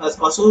apt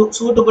or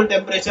suitable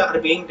temperature are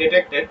being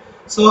detected,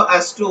 so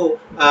as to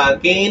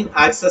gain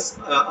access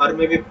or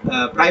maybe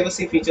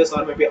privacy features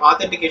or maybe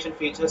authentication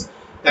features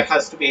that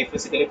has to be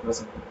physically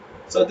present.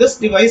 So this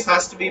device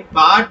has to be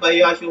powered by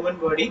your human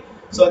body,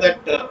 so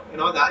that the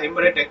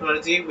embedded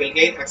technology will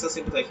gain access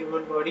into the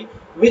human body,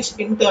 which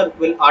in turn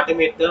will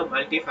automate the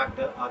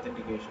multi-factor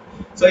authentication.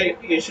 So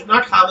you should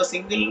not have a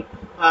single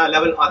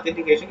level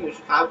authentication. You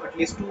should have at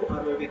least 2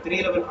 or maybe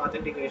 3 level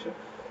authentication,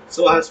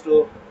 so as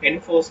to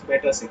enforce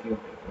better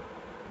security.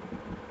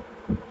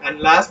 And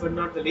last but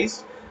not the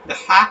least, the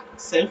hacked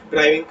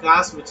self-driving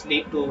cars which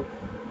lead to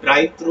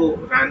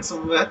drive-through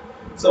ransomware.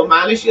 So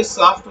malicious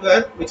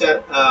software which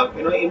are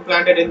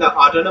implanted in the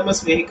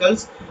autonomous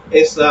vehicles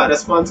is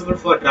responsible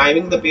for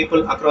driving the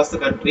people across the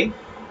country.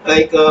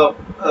 Like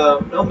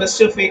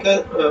mischief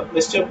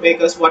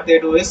makers, what they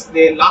do is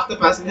they lock the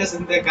passengers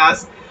in their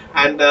cars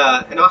and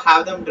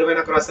have them driven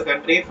across the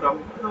country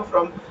from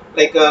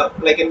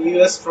like in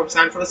US, from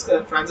San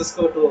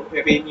Francisco to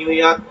maybe New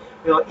York,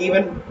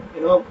 even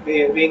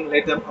being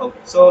let them out.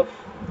 So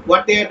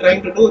what they are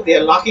trying to do, they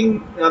are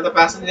locking the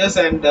passengers,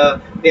 and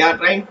they are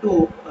trying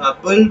to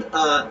build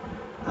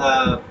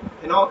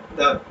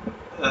the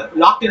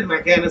locked-in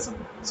mechanism.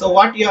 So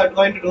what you are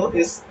going to do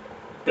is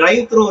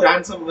drive-through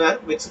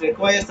ransomware, which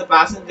requires the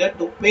passenger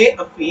to pay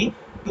a fee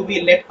to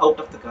be let out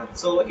of the car.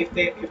 So if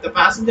the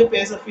passenger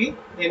pays a fee,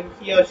 then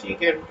he or she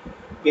can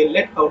be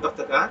let out of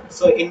the car.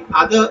 So in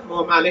other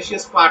more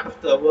malicious part of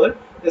the world,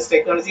 this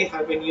technology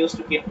have been used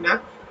to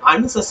kidnap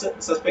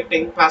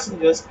unsuspecting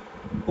passengers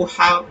who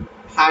have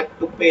had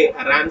to pay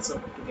a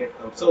ransom to get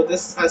out. So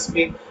this has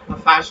been a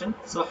fashion.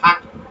 So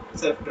hacked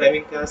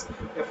self-driving cars,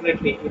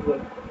 definitely it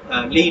will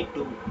lead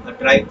to a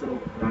drive-through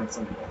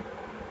ransomware.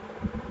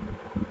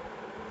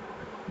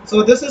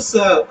 So this is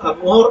a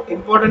more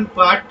important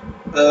part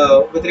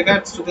with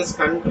regards to this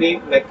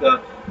country, like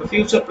the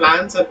future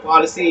plans and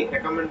policy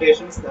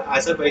recommendations, the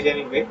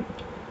Azerbaijani way.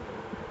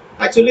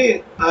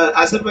 Actually,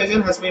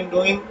 Azerbaijan has been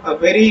doing a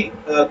very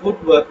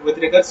good work with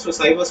regards to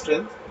cyber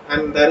strength,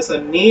 and there is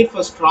a need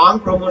for strong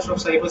promotion of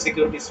cyber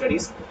security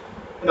studies.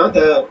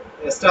 The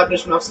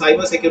establishment of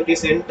cyber security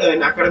center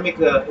and academic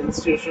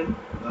institution,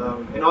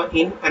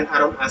 in and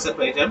around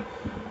Azerbaijan.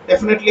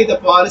 Definitely, the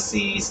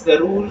policies, the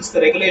rules, the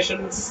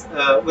regulations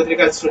with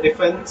regards to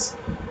defense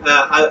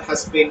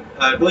has been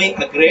doing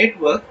a great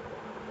work,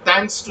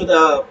 thanks to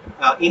the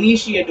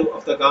initiative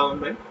of the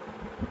government.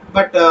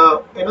 But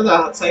the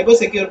cyber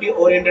security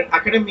oriented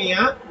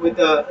academia with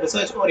the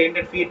research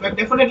oriented feedback,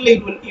 definitely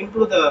it will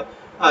improve the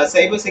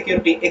cyber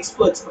security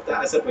experts of the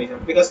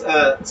Azerbaijan, because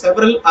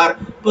several are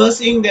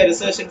pursuing their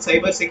research in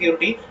cyber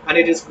security, and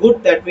it is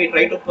good that we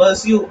try to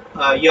pursue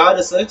your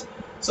research,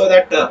 so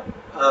that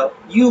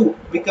you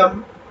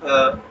become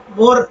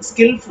more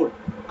skillful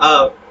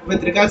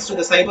with regards to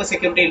the cyber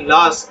security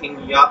laws in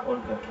your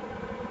own country.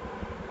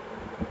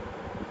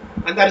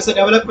 And there is a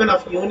development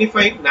of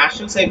unified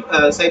national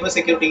cyber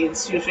security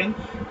institution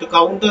to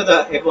counter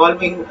the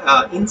evolving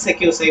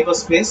insecure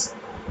cyberspace.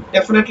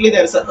 Definitely,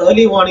 there is an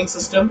early warning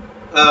system.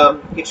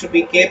 It should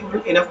be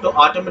capable enough to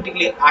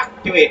automatically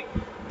activate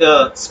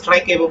the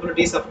strike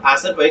capabilities of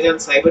Azerbaijan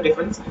cyber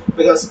defense,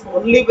 because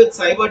only with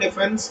cyber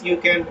defense you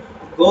can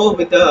go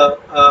with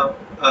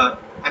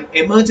an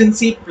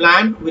emergency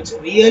plan which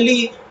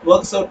really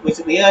works out, which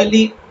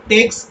really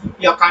takes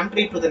your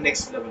country to the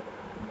next level.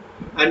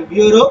 And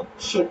Bureau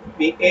should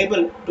be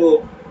able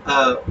to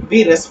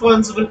be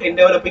responsible in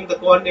developing the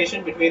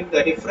coordination between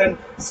the different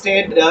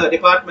state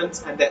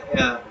departments and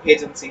the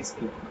agencies.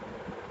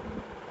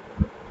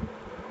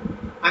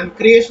 And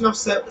creation of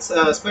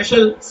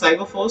special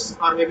cyber force,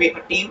 or maybe a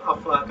team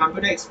of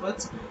computer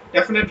experts,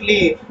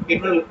 definitely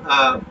it will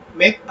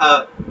make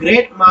a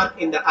great mark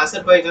in the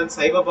Azerbaijan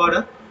cyber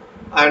border.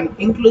 And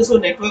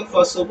inclusive network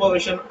for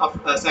supervision of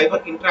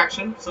cyber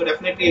interaction, so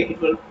definitely it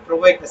will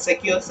provide a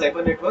secure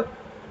cyber network.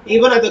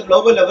 Even at the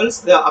global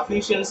levels, the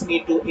officials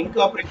need to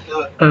incorporate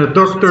the...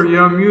 Doctor, you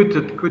are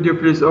muted. Could you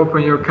please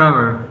open your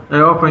camera,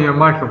 open your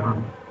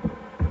microphone?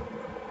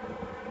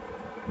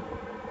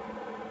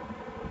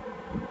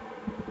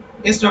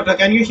 Yes, doctor,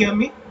 can you hear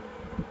me?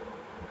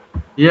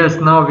 Yes,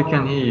 now we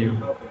can hear you.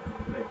 Okay,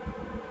 great.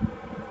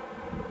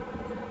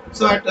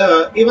 So at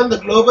even the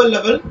global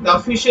level, the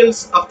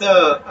officials of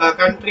the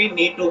country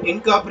need to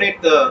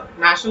incorporate the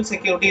national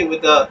security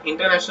with the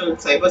international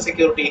cyber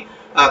security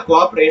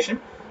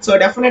cooperation. So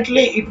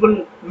definitely it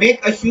will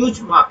make a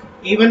huge mark,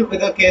 even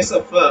with a case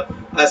of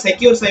a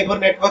secure cyber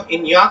network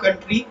in your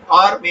country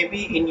or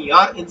maybe in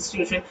your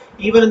institution,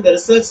 even in the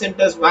research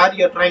centers where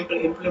you're trying to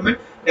implement.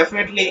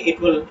 Definitely it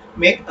will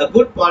make a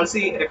good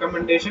policy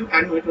recommendation,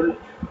 and it will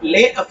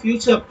lay a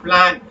future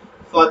plan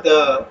for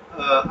the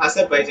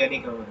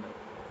Azerbaijani government.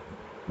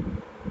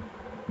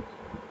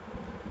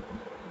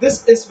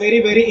 This is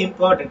very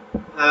important.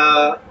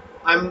 uh,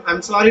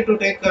 I'm sorry to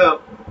take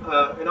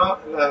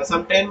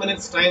some 10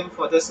 minutes time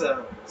for this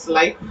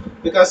slide,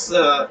 because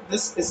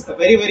this is a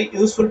very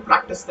useful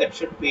practice that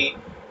should be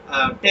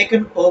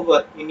taken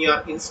over in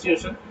your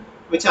institution,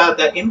 which are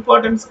the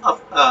importance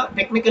of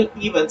technical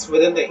events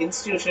within the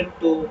institution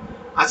to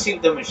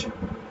achieve the mission.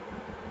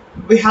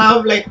 We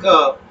have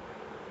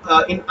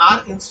in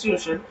our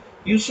institution,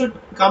 you should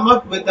come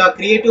up with the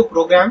creative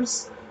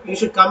programs, you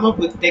should come up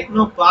with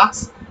techno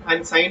parks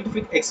and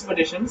scientific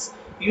expeditions.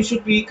 You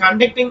should be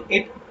conducting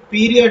it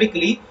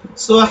periodically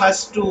so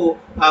as to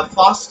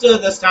foster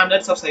the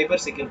standards of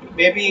cybersecurity.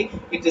 Maybe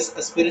it is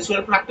a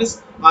spiritual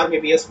practice, or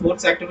maybe a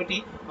sports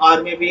activity,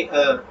 or maybe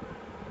an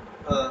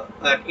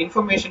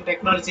information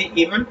technology,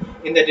 even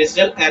in the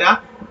digital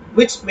era,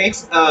 which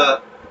makes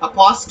a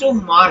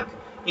positive mark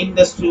in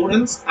the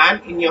students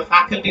and in your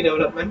faculty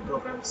development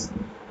programs.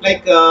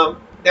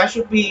 There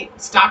should be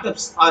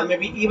startups or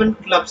maybe even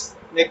clubs,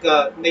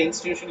 the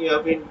institution you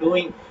have been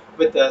doing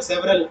with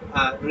several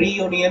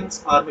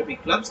reunions or maybe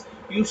clubs.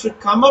 You should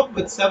come up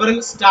with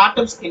several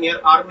startups in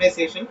your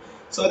organization,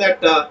 so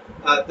that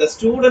the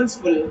students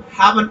will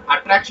have an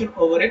attraction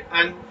over it,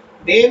 and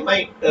they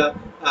might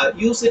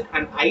use it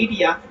an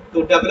idea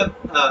to develop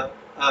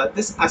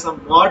this as a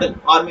model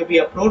or maybe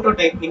a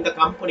prototype in the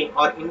company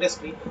or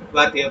industry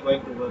where they are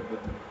going to work with.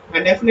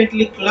 And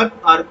definitely club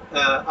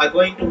are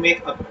going to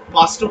make a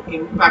positive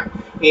impact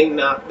in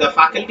the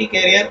faculty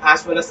career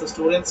as well as the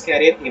students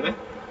career even.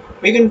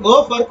 We can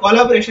go for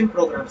collaboration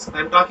programs.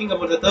 I'm talking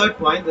about the third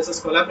point. This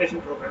is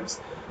collaboration programs.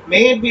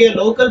 May it be a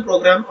local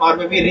program or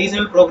maybe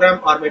regional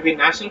program or maybe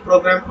national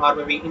program or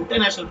maybe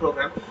international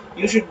program.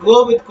 You should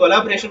go with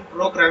collaboration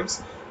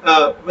programs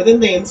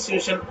within the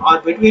institution or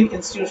between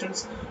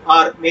institutions,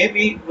 or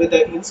maybe with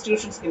the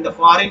institutions in the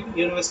foreign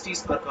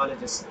universities or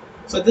colleges.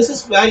 So this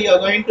is where you are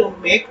going to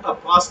make a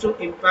positive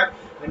impact,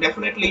 and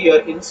definitely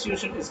your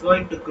institution is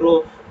going to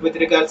grow with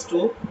regards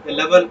to the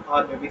level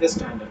or maybe the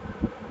standard.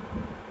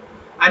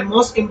 And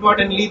most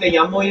importantly, the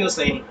MOU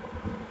signing.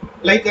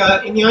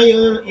 In your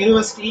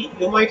university,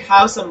 you might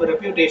have some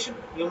reputation,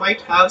 you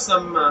might have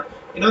some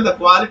the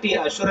quality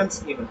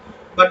assurance even.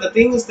 But the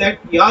thing is that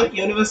your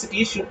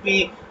university should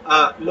be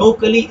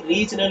locally,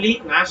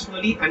 regionally,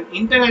 nationally and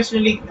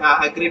internationally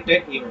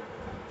accredited even.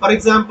 For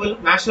example,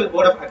 National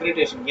Board of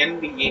Accreditation,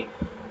 NBA.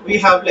 We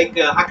have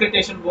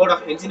Accreditation Board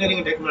of Engineering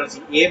and Technology,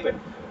 ABET.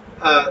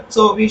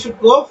 So we should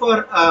go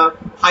for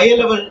higher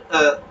level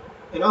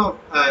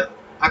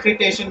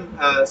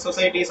accreditation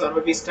societies or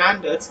maybe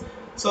standards,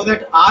 so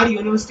that our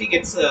university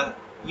gets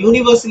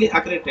universally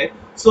accredited,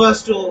 so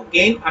as to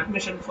gain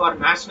admission for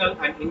national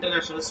and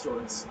international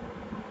students.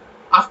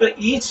 After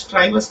each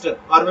trimester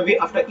or maybe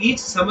after each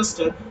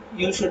semester,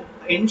 you should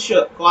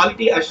ensure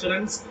quality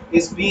assurance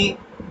is being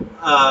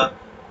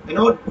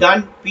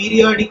done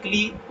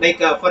periodically.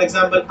 For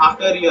example,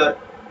 after your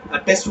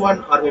test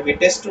 1 or maybe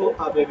test 2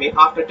 or maybe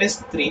after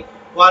test 3,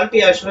 quality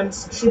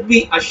assurance should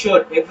be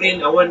assured every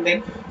now and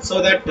then,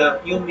 so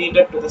that you meet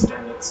up to the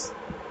standards.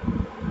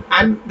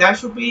 And there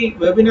should be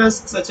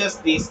webinars such as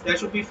these. There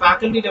should be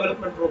faculty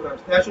development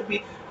programs. There should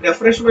be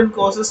refreshment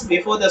courses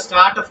before the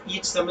start of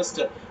each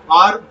semester,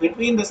 or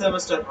between the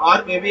semester,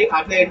 or maybe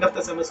at the end of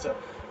the semester.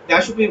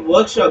 There should be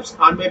workshops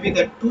on maybe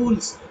the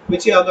tools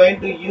which you are going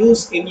to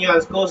use in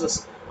your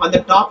courses, on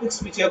the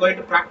topics which you are going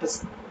to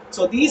practice.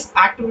 So these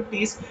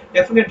activities,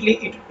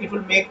 definitely it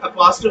will make a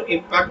positive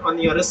impact on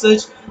your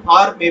research,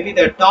 or maybe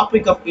the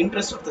topic of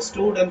interest of the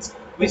students,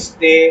 which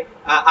they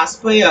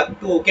aspire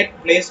to get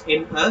placed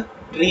in a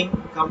dream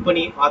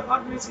company or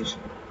organization.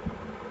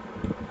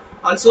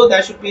 Also,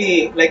 there should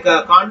be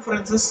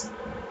conferences,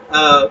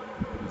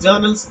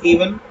 journals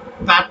even,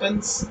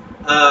 patents,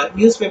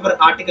 newspaper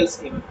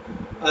articles even.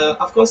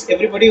 Of course,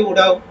 everybody would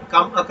have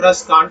come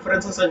across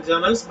conferences and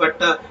journals, but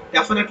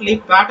definitely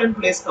patent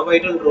plays a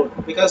vital role,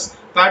 because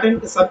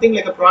patent is something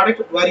like a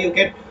product where you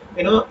get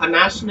a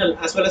national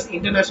as well as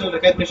international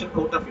recognition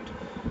out of it.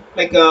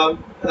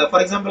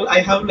 For example, I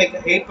have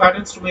 8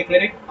 patents to my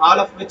credit, all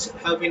of which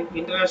have been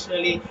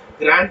internationally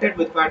granted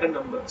with patent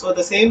number. So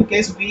the same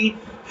case, we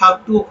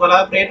have to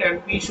collaborate,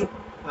 and we should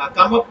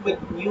come up with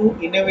new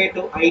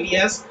innovative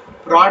ideas,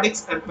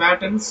 products and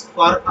patents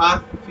for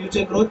our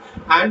future growth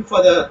and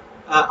for the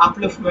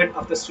upliftment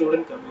of the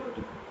student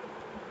community.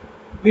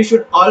 We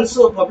should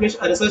also publish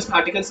research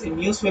articles in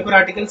newspaper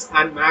articles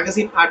and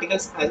magazine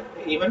articles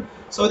even,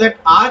 so that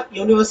our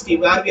university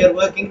where we are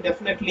working,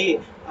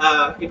 definitely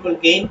it will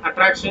gain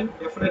attraction,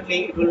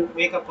 definitely it will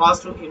make a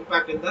positive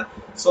impact in the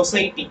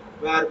society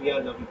where we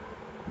are living.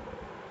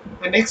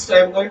 And next, I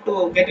am going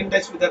to get in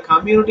touch with the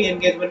community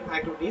engagement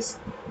activities.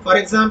 For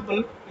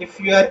example, if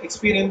you are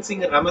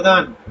experiencing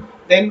Ramadan,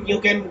 then you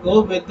can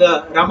go with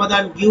the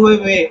Ramadan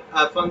giveaway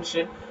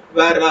function,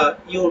 where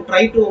you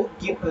try to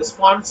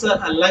sponsor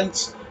a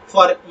lunch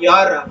for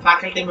your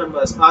faculty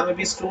members or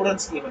maybe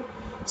students even.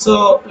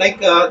 So like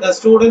the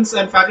students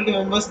and faculty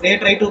members, they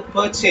try to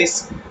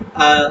purchase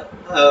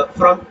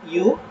from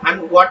you,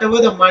 and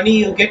whatever the money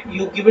you get,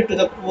 you give it to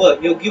the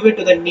poor, you give it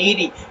to the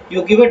needy,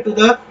 you give it to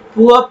the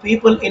poor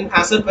people in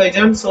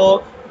Azerbaijan.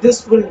 So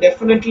this will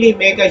definitely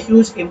make a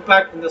huge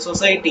impact in the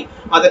society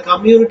or the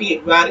community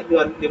where you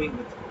are living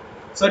with.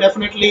 So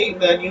definitely in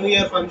the New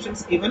Year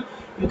functions even,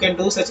 you can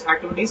do such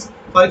activities.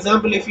 For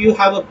example, if you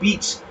have a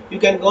beach, you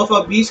can go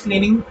for beach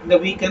cleaning in the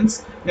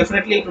weekends.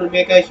 Definitely it will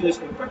make a huge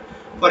impact.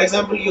 For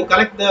example, you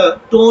collect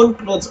the torn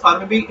clothes or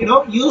maybe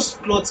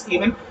used clothes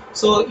even,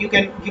 so you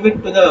can give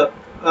it to the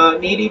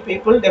needy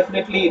people.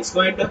 Definitely it's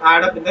going to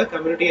add up in the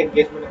community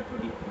engagement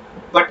activity.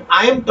 But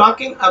I am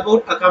talking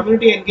about a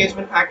community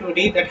engagement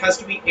activity that has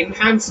to be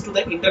enhanced to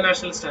the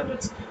international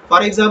standards.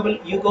 For example,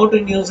 you go to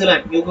New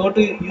Zealand, you go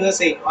to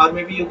USA, or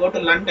maybe you go to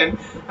London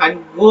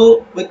and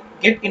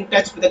get in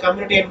touch with the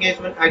community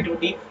engagement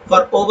activity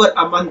for over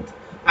a month,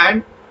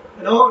 and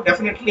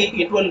definitely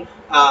it will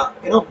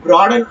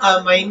broaden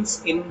our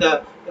minds in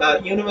the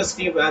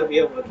university where we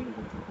are working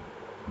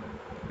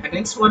with. And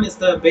next one is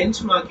the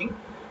benchmarking,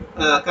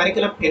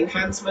 curriculum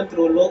enhancement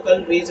through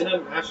local,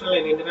 regional, national,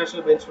 and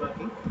international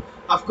benchmarking.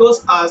 Of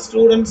course, our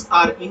students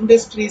are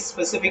industry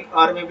specific,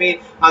 or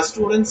maybe our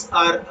students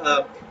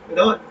are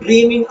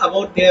dreaming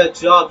about their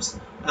jobs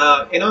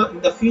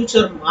in the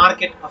future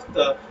market of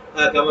the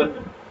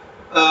government.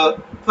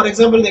 For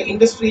example, the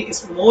industry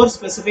is more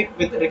specific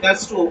with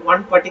regards to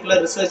one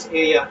particular research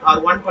area or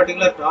one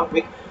particular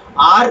topic.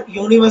 Our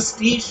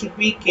university should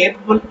be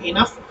capable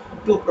enough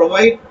to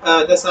provide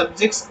the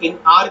subjects in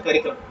our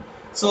curriculum.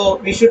 So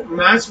we should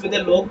match with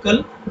the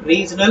local,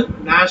 regional,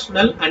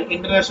 national, and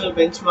international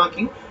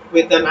benchmarking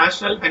with the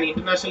national and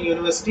international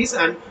universities,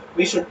 and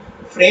we should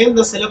frame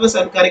the syllabus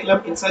and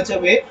curriculum in such a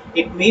way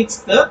it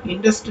meets the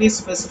industry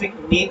specific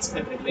needs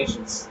and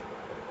regulations.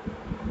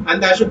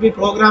 And there should be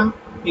program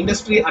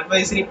industry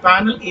advisory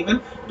panel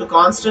even to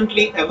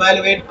constantly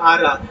evaluate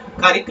our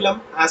curriculum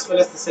as well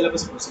as the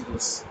syllabus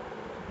procedures.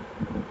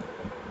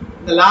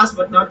 The last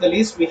but not the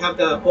least, we have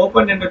the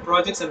open-ended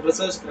projects and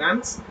research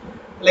grants.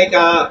 Like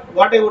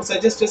what I would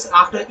suggest is,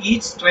 after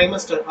each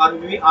trimester or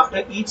maybe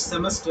after each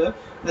semester,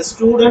 the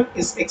student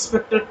is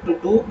expected to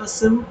do a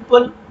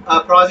simple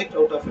project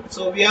out of it.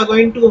 So we are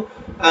going to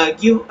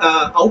give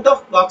out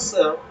of box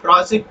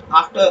project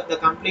after the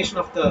completion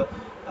of the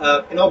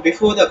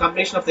before the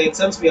completion of the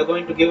exams. We are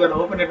going to give an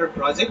open-ended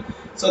project.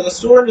 So the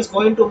student is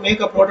going to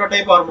make a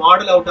prototype or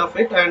model out of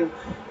it, and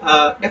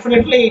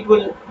definitely it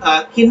will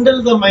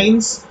kindle the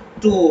minds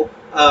to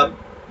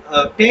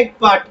take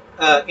part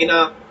in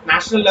a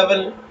national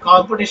level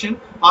competition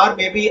or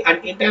maybe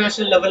an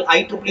international level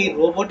IEEE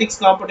robotics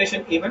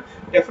competition even.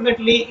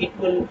 Definitely it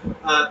will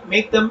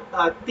make them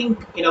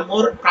think in a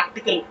more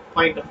practical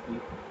point of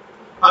view.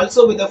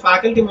 Also, with the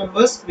faculty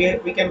members,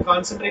 we can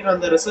concentrate on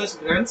the research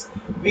grants.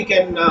 We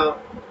can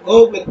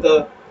go with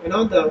the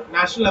the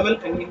national level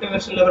and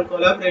international level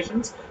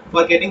collaborations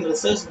for getting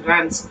research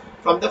grants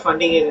from the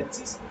funding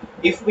agencies.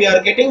 If we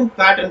are getting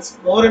patents,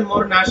 more and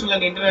more national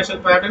and international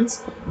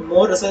patents,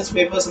 more research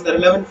papers in the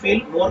relevant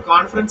field, more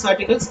conference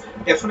articles,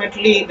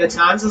 definitely the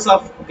chances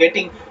of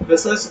getting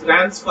research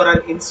grants for our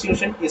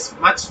institution is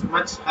much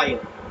higher.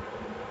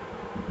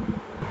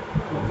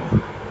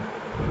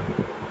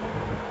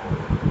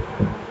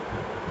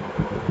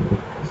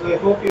 So I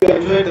hope you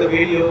enjoyed the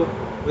video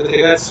with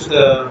regards to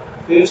the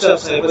future of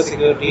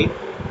cybersecurity.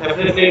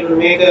 Definitely it will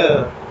make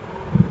a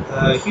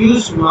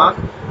huge mark,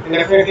 and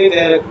definitely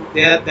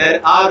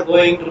there are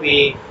going to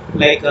be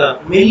like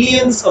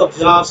millions of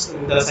jobs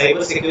in the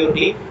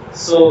cybersecurity.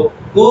 So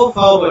go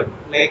forward,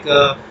 like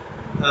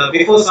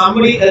before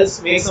somebody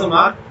else makes a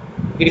mark,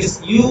 it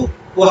is you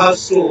who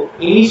has to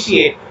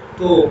initiate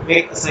to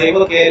make a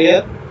cyber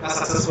career a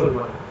successful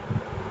one.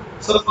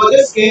 So for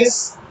this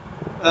case,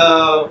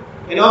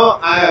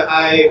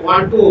 I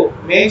want to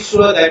make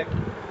sure that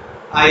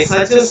I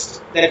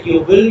suggest that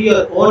you build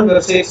your own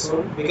website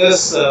soon,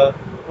 because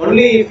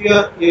only if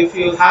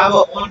you have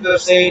a own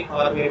website,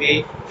 or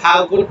maybe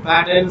have good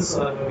patents,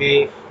 or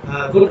maybe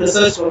good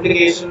research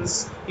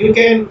publications, you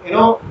can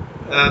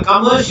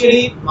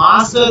commercially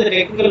master the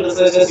technical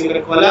researchers. You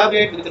can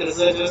collaborate with the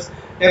researchers.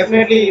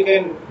 Definitely you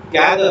can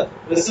gather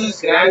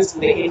research grants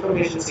in the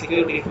information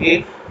security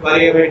field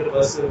where you are going to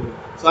pursue.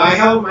 So I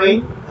have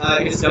mine.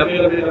 It is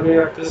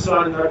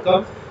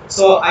www.christoananth.com.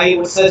 So I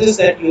would suggest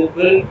that you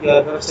build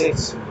your website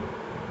soon.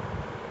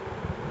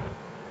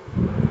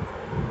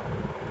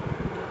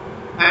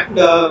 And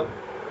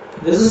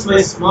this is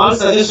my small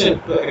suggestion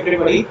to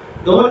everybody.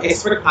 Don't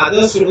expect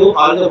others to do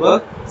all the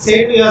work.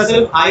 Say to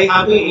yourself, I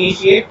have to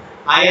initiate.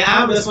 I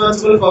am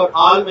responsible for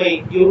all my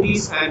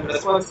duties and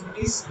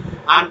responsibilities,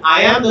 and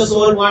I am the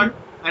sole one,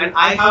 and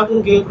I have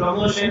to give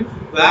promotion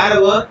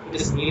wherever it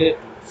is needed.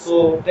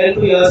 So tell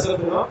to yourself,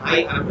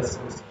 I am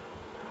responsible.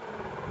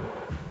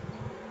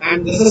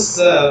 and this is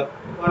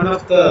one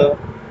of the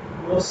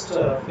most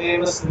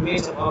famous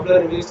image,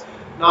 popular image.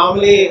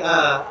 Normally,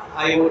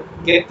 I would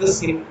get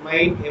this in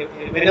mind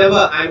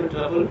whenever I'm in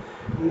trouble.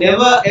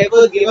 Never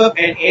ever give up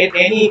at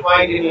any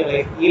point in your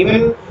life.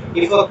 Even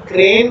if a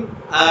crane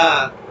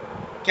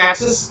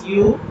catches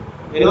you,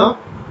 you know,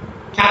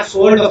 catch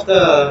hold of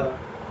the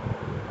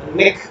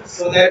neck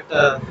so that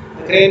the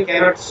crane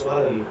cannot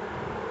swallow you.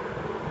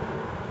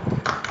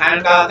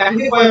 And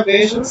thank you for your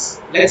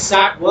patience. Let's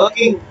start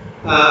working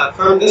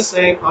from this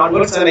time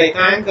onwards. And I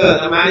thank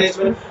the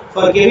management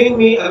for giving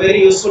me a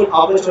very useful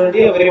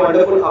opportunity, a very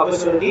wonderful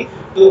opportunity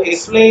to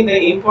explain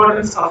the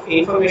importance of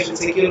information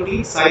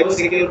security, cyber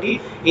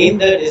security in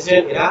the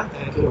digital era.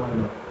 Thank you,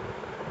 Mohammed.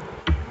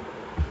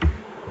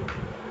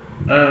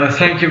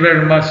 Thank you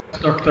very much,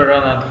 Dr.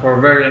 Ananth, for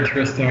a very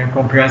interesting and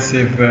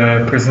comprehensive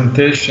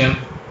presentation.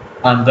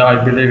 And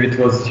I believe it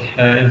was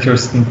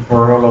interesting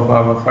for all of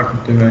our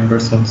faculty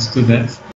members and students.